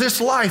message of this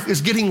life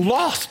is getting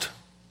lost.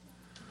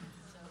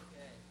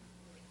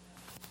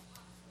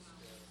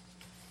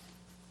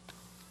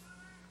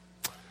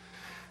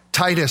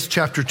 Titus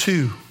chapter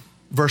 2,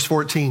 verse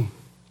 14.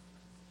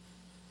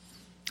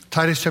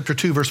 Titus chapter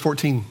 2, verse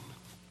 14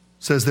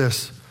 says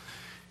this.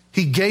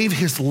 He gave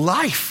his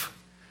life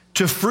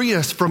to free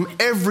us from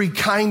every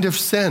kind of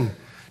sin,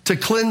 to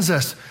cleanse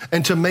us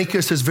and to make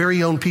us his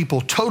very own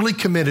people, totally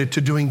committed to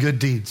doing good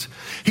deeds.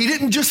 He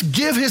didn't just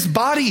give his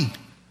body.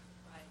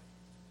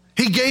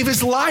 He gave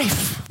his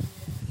life.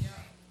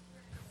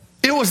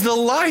 It was the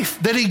life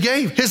that he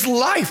gave, his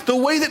life, the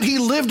way that he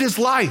lived his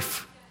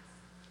life.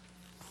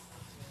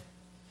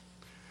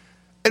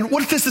 And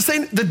what this is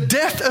saying, the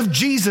death of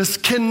Jesus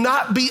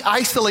cannot be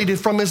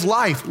isolated from his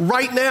life.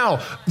 Right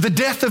now, the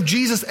death of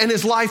Jesus and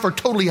his life are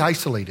totally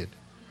isolated.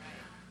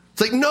 It's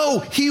like, no,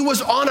 he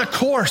was on a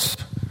course.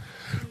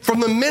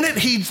 From the minute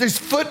his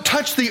foot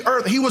touched the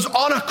earth, he was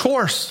on a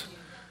course,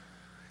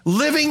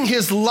 living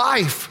his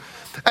life.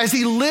 As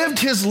he lived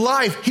his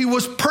life, he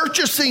was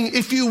purchasing,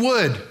 if you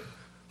would,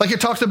 like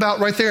it talks about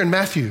right there in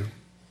Matthew.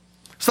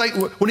 It's like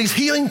when he's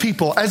healing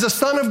people, as a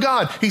son of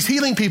God, he's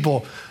healing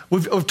people.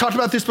 We've talked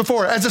about this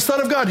before. As a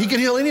son of God, he can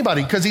heal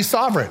anybody because he's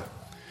sovereign.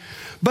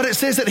 But it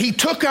says that he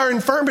took our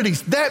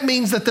infirmities. That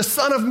means that the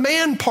Son of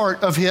Man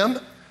part of him,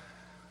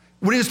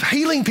 when he was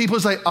healing people,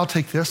 he's like, I'll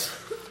take this.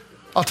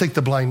 I'll take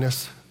the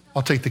blindness.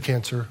 I'll take the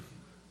cancer.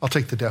 I'll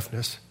take the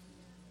deafness.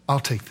 I'll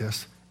take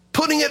this.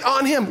 Putting it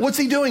on him. What's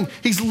he doing?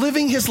 He's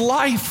living his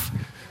life.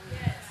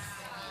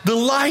 The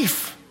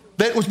life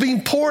that was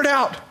being poured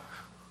out.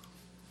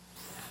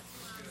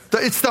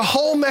 It's the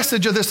whole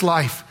message of this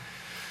life.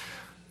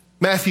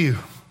 Matthew,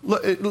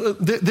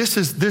 this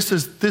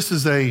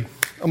is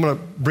I'm going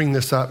to bring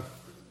this up.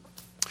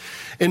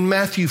 In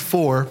Matthew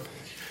 4,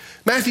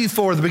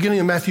 the beginning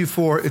of Matthew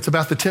 4, it's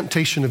about the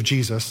temptation of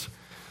Jesus.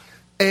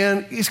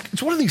 And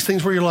it's one of these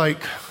things where you're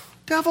like,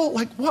 devil,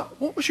 like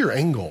what was your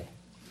angle?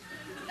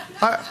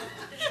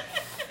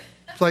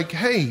 It's like,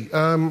 hey,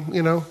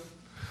 you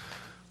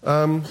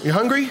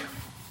hungry?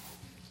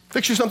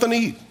 Fix you something to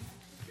eat.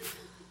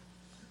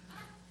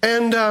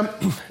 And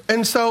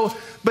so,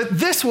 but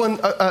this one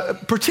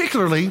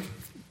particularly,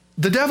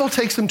 the devil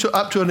takes him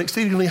up to an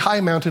exceedingly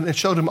high mountain and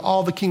showed him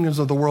all the kingdoms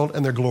of the world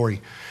and their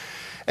glory.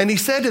 And he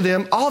said to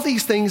them, all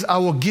these things I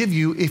will give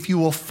you if you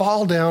will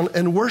fall down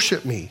and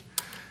worship me.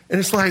 And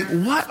it's like,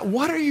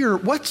 why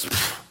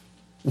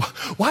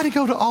to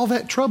go to all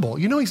that trouble?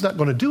 You know he's not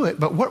going to do it,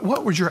 but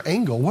what was your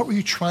angle? What were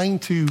you trying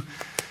to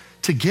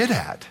get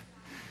at?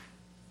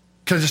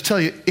 Can I just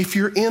tell you, if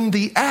you're in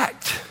the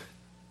act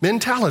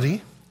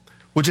mentality,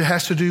 which it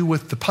has to do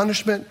with the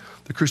punishment,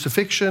 the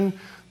crucifixion,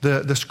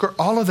 the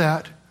all of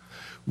that,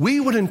 we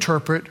would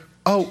interpret,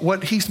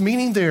 what he's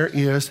meaning there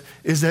is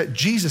that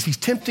Jesus, he's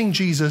tempting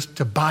Jesus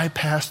to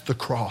bypass the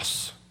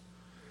cross.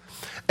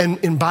 And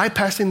in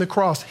bypassing the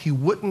cross, he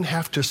wouldn't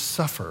have to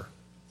suffer.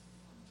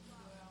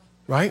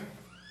 Right?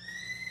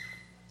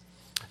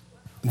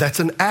 That's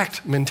an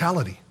act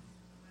mentality.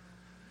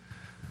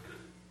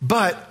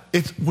 But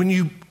it's when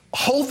you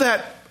hold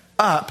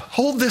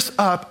this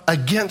up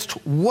against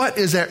what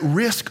is at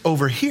risk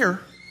over here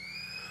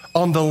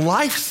on the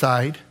life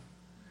side,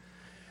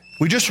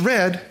 we just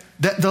read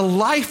that the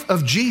life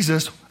of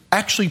Jesus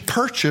actually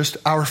purchased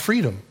our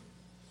freedom.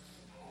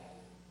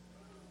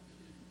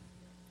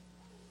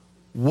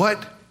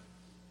 What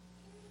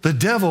the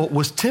devil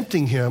was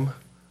tempting him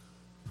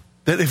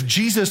That if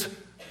Jesus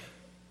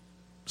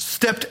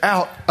stepped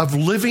out of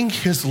living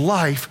his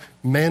life,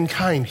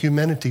 mankind,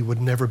 humanity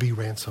would never be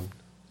ransomed.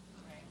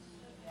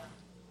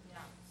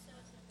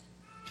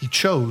 He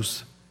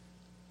chose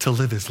to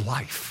live his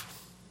life.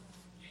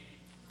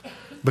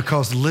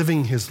 Because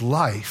living his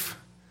life,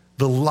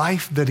 the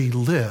life that he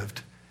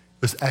lived,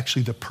 was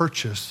actually the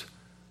purchase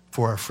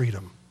for our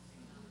freedom.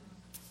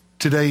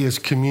 Today is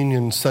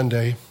Communion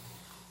Sunday,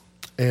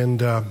 and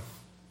we're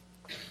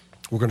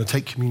going to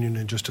take communion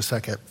in just a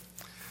second.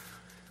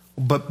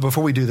 But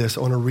before we do this,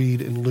 I want to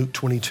read in Luke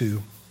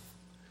 22.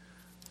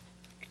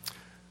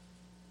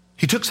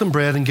 He took some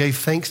bread and gave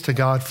thanks to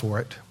God for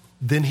it.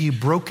 Then he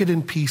broke it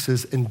in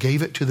pieces and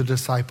gave it to the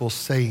disciples,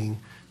 saying,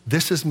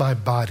 "This is my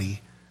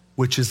body,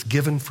 which is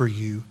given for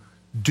you.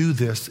 Do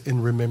this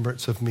in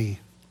remembrance of me."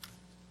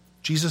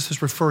 Jesus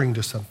is referring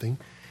to something.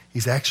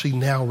 He's actually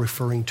now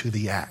referring to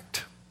the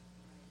act.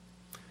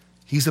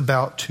 He's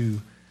about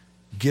to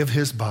give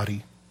his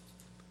body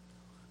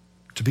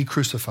to be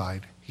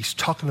crucified. He's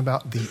talking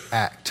about the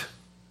act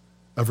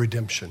of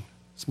redemption.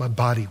 It's my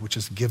body, which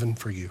is given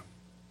for you.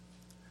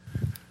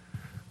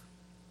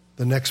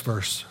 The next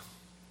verse.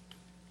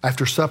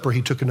 After supper,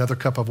 he took another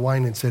cup of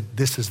wine and said,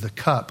 "This is the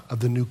cup of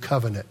the new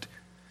covenant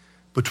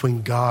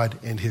between God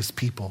and his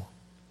people.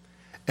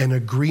 An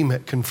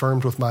agreement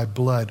confirmed with my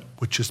blood,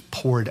 which is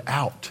poured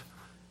out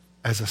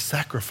as a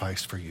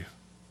sacrifice for you."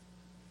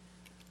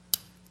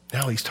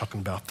 Now he's talking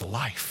about the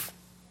life.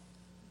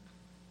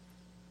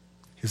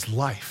 His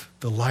life,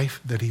 the life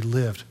that he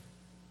lived,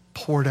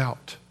 poured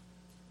out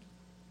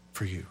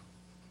for you.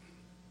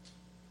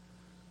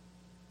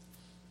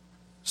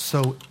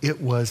 So it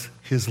was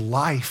his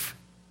life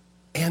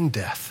and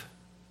death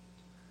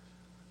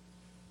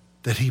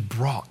that he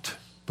brought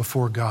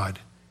before God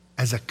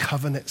as a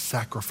covenant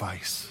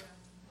sacrifice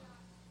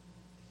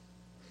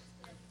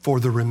for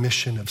the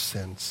remission of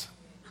sins.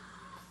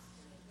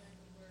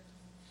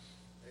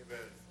 Amen.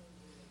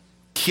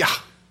 Yeah.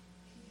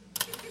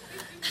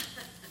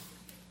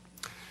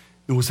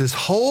 It was his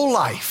whole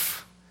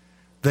life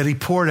that he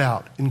poured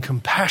out in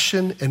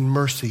compassion and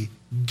mercy,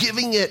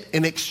 giving it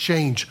in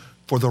exchange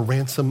for the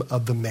ransom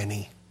of the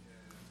many.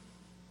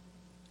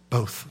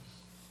 Both.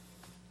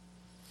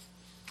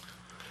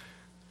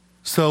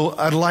 So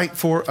I'd like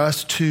for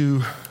us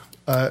to,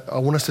 I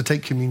want us to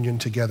take communion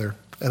together,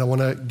 and I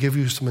want to give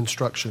you some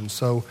instructions.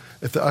 So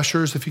if the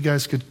ushers, if you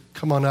guys could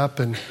come on up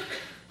and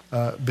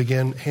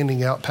begin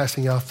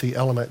passing out the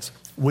elements.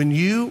 When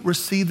you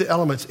receive the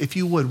elements, if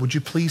you would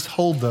you please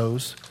hold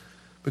those,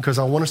 because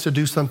I want us to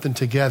do something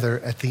together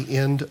at the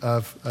end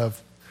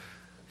of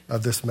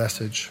this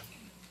message.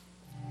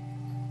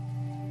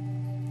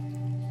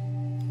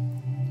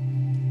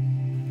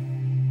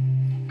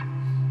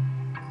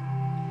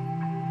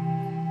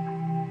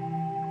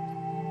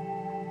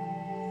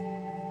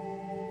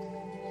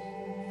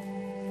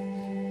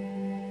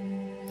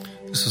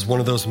 This is one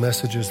of those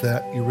messages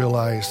that you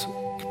realize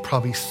you could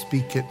probably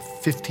speak it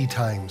 50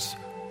 times,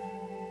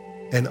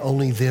 and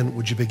only then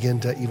would you begin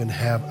to even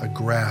have a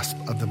grasp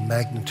of the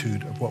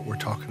magnitude of what we're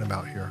talking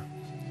about here.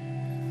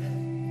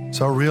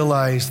 So I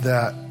realize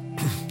that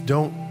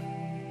don't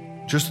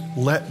just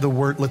let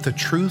the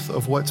truth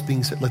of what's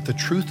being said, let the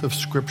truth of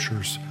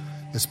scriptures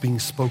that's being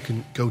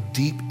spoken go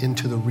deep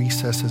into the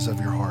recesses of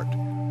your heart.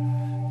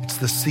 It's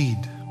the seed.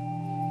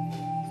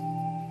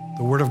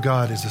 The word of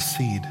God is a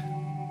seed.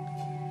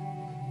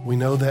 We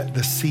know that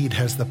the seed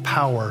has the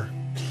power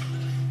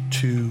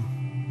to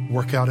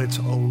work out its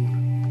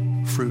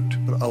own fruit,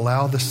 but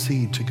allow the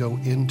seed to go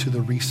into the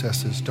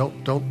recesses.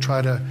 Don't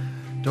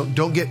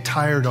get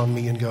tired on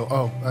me and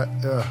go,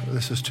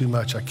 this is too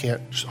much. I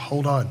can't. Just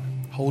hold on.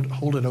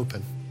 Hold it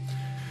open.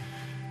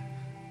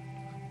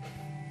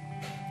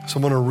 So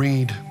I'm going to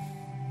read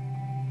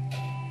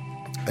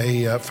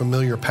a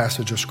familiar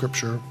passage of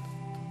scripture.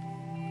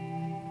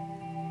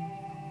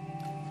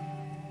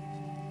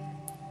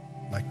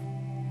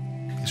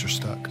 These are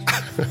stuck.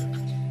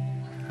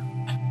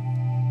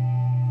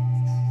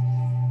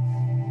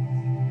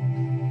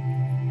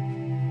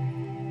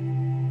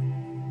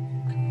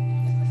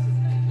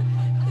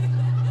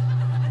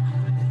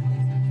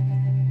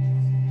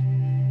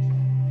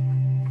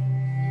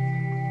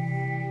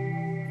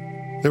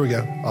 There we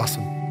go.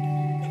 Awesome.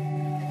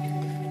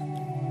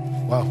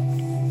 Wow.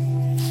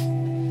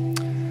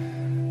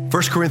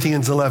 1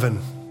 Corinthians 11.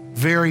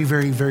 Very,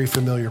 very, very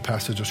familiar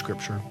passage of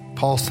scripture.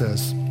 Paul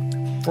says,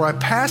 "For I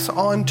pass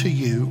on to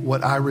you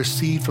what I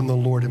received from the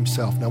Lord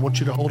himself." Now I want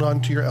you to hold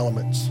on to your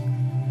elements,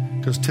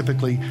 because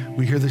typically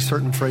we hear these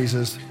certain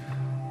phrases,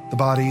 the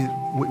body,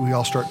 we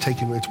all start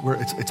taking,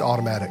 it's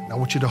automatic. Now I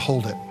want you to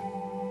hold it.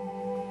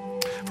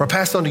 "For I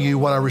passed on to you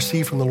what I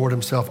received from the Lord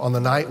himself. On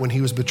the night when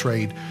he was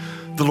betrayed,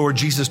 the Lord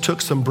Jesus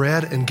took some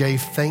bread and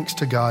gave thanks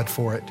to God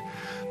for it.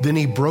 Then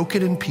he broke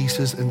it in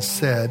pieces and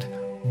said,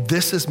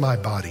 'This is my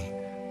body,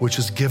 which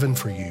is given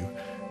for you.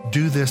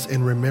 Do this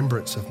in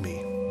remembrance of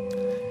me.'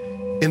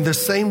 In the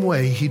same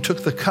way, he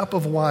took the cup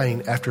of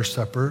wine after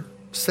supper,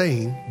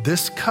 saying,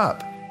 'This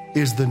cup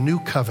is the new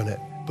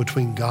covenant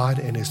between God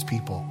and his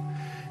people,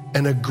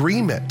 an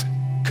agreement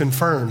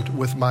confirmed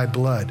with my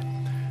blood.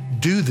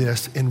 Do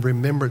this in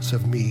remembrance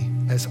of me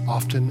as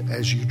often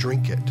as you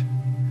drink it.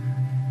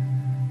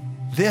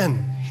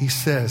 Then he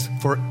says,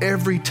 for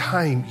every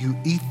time you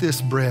eat this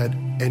bread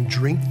and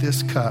drink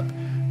this cup,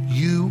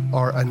 you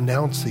are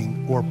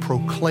announcing or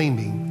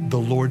proclaiming the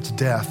Lord's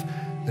death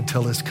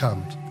until he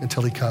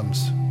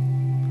comes.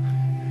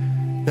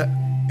 Now,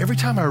 every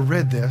time I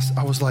read this,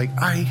 I was like,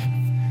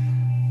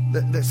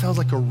 that sounds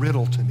like a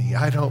riddle to me.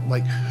 I don't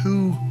like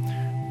who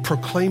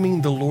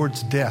proclaiming the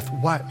Lord's death.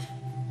 Why?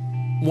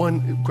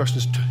 One question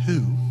is to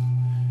who?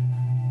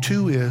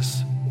 Two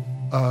is,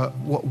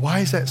 why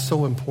is that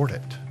so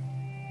important?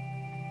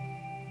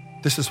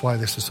 This is why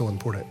this is so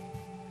important.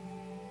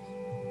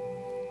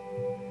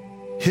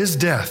 His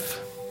death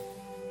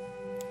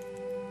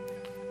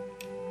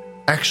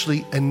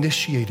actually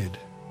initiated,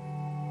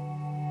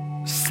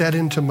 set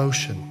into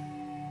motion,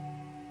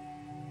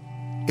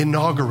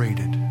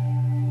 inaugurated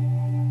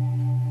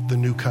the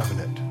new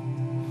covenant.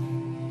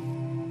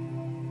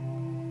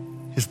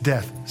 His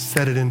death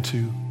set it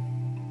into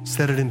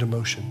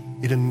motion.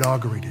 It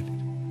inaugurated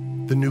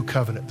the new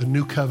covenant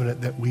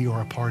that we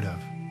are a part of.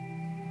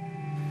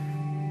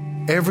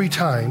 Every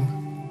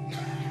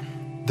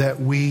time that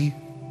we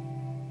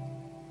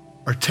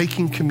are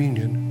taking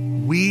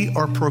communion, we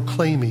are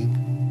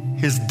proclaiming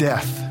his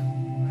death.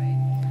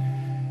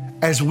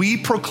 As we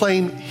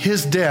proclaim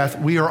his death,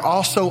 we are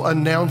also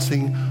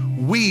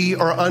announcing we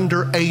are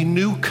under a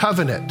new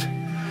covenant.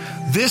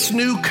 This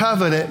new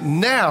covenant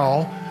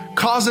now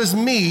causes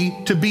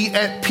me to be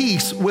at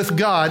peace with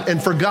God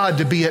and for God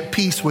to be at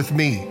peace with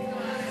me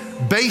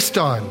based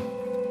on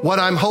what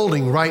I'm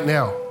holding right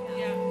now.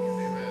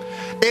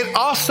 It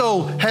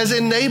also has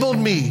enabled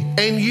me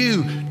and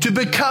you to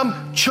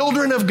become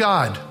children of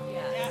God.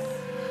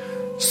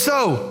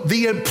 So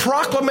the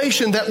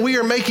proclamation that we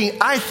are making,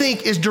 I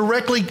think, is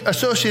directly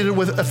associated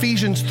with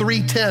Ephesians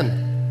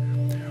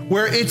 3:10,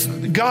 where it's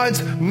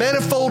God's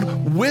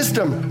manifold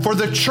wisdom for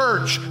the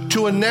church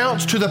to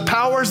announce to the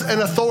powers and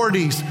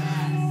authorities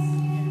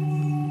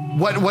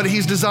what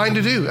he's designed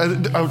to do.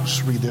 I'll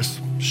just read this.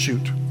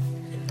 Shoot.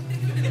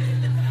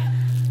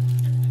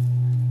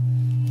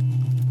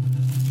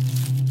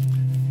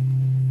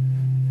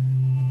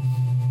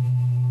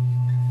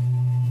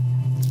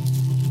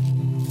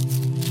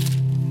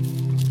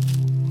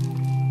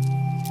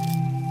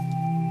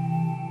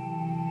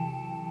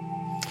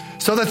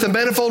 So that the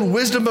manifold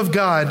wisdom of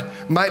God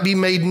might be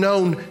made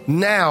known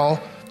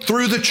now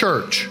through the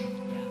church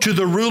to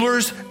the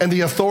rulers and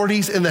the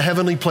authorities in the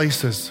heavenly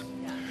places.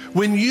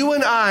 When you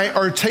and I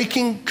are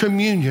taking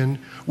communion,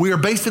 we are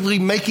basically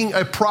making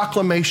a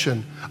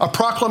proclamation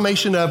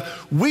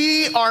of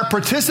we are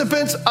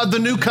participants of the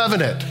new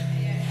covenant.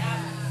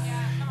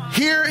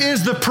 Here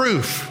is the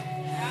proof.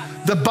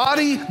 The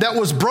body that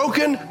was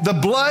broken, the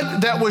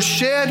blood that was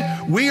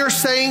shed, we are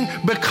saying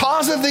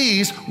because of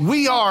these,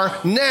 we are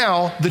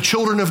now the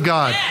children of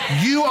God.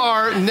 You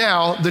are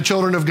now the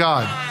children of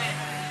God.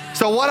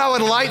 So what I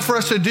would like for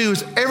us to do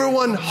is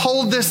everyone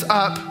hold this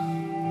up.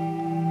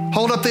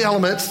 Hold up the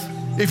elements,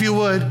 if you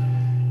would.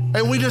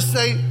 And we just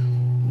say,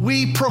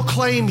 we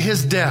proclaim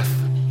his death.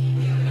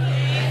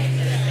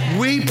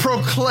 We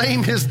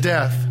proclaim his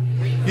death.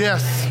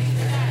 Yes.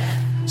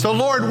 So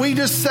Lord, we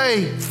just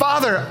say,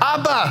 Father,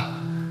 Abba.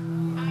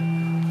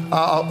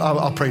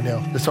 I'll pray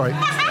now. It's all right.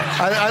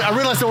 I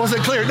realized I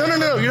wasn't clear. No,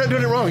 you're not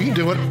doing it wrong. You can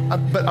do it.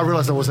 But I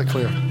realized I wasn't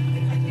clear.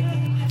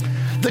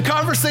 The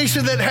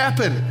conversation that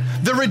happened,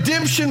 the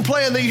redemption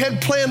plan that you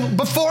had planned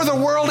before the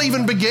world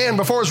even began,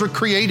 before it was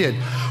created.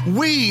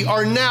 We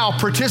are now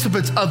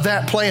participants of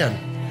that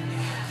plan.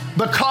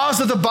 Because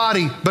of the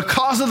body,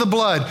 because of the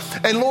blood.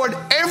 And Lord,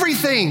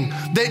 everything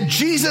that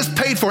Jesus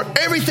paid for,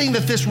 everything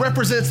that this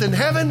represents in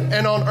heaven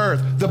and on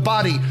earth, the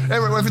body,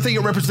 everything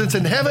it represents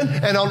in heaven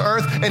and on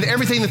earth, and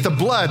everything that the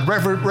blood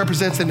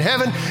represents in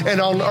heaven and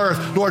on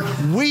earth, Lord,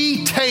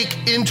 we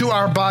take into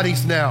our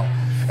bodies now.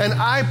 And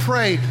I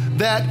pray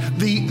that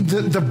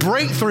the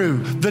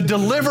breakthrough, the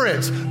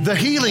deliverance, the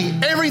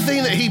healing,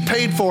 everything that he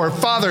paid for,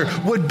 Father,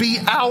 would be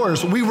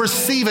ours. We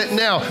receive it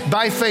now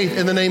by faith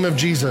in the name of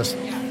Jesus.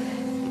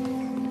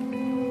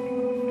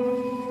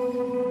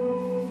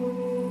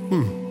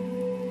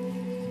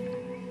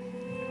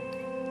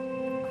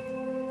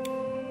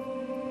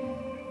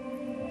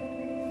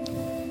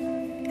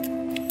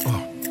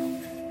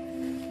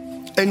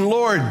 And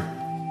Lord,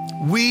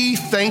 we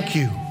thank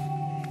you.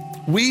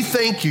 We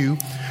thank you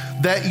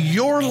that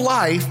your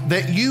life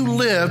that you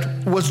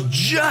lived was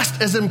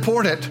just as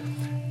important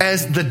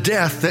as the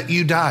death that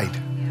you died.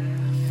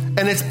 And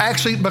it's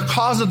actually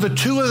because of the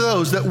two of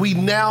those that we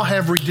now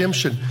have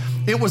redemption.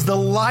 It was the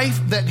life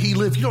that he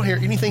lived. You don't hear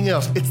anything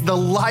else. It's the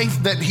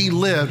life that he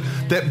lived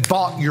that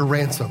bought your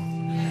ransom.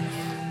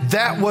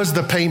 That was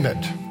the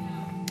payment.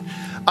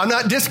 I'm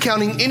not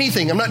discounting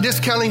anything. I'm not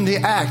discounting the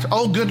act.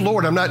 Oh, good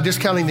Lord, I'm not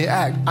discounting the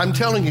act. I'm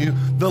telling you,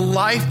 the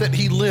life that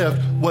he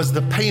lived was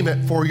the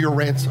payment for your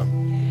ransom.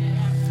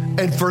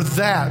 And for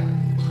that,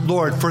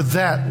 Lord, for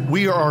that,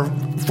 we are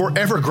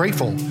forever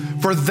grateful.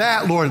 For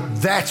that, Lord,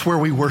 that's where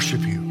we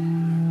worship you.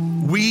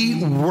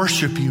 We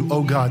worship you,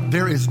 oh God.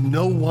 There is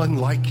no one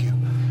like you.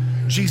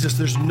 Jesus,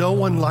 there's no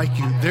one like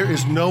you. There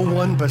is no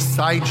one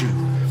beside you.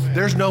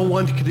 There's no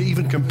one that could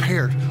even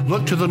compare.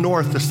 Look to the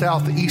north, the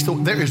south, the east.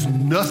 There is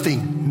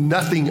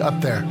nothing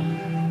up there.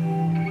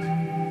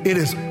 It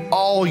is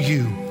all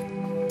you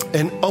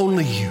and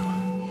only you.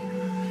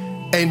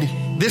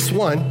 And this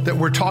one that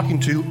we're talking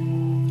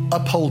to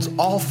upholds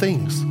all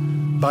things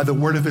by the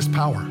word of his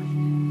power.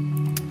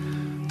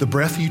 The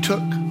breath you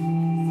took,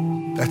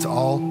 that's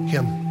all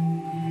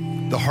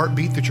him. The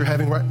heartbeat that you're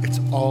having, right? It's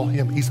all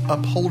him. He's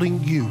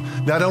upholding you.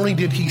 Not only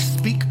did he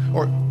speak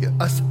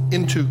us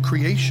into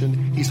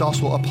creation, he's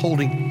also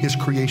upholding his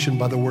creation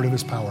by the word of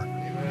his power.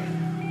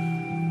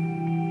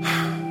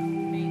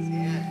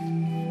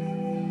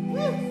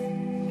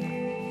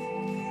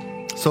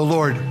 So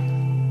Lord,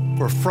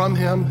 for from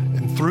him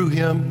and through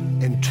him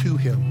and to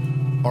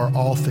him are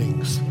all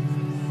things.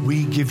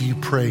 We give you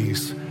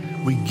praise.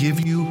 We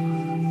give you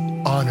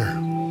honor.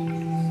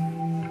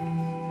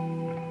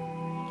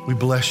 We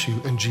bless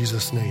you in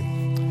Jesus'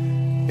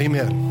 name.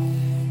 Amen.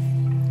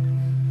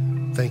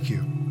 Thank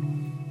you.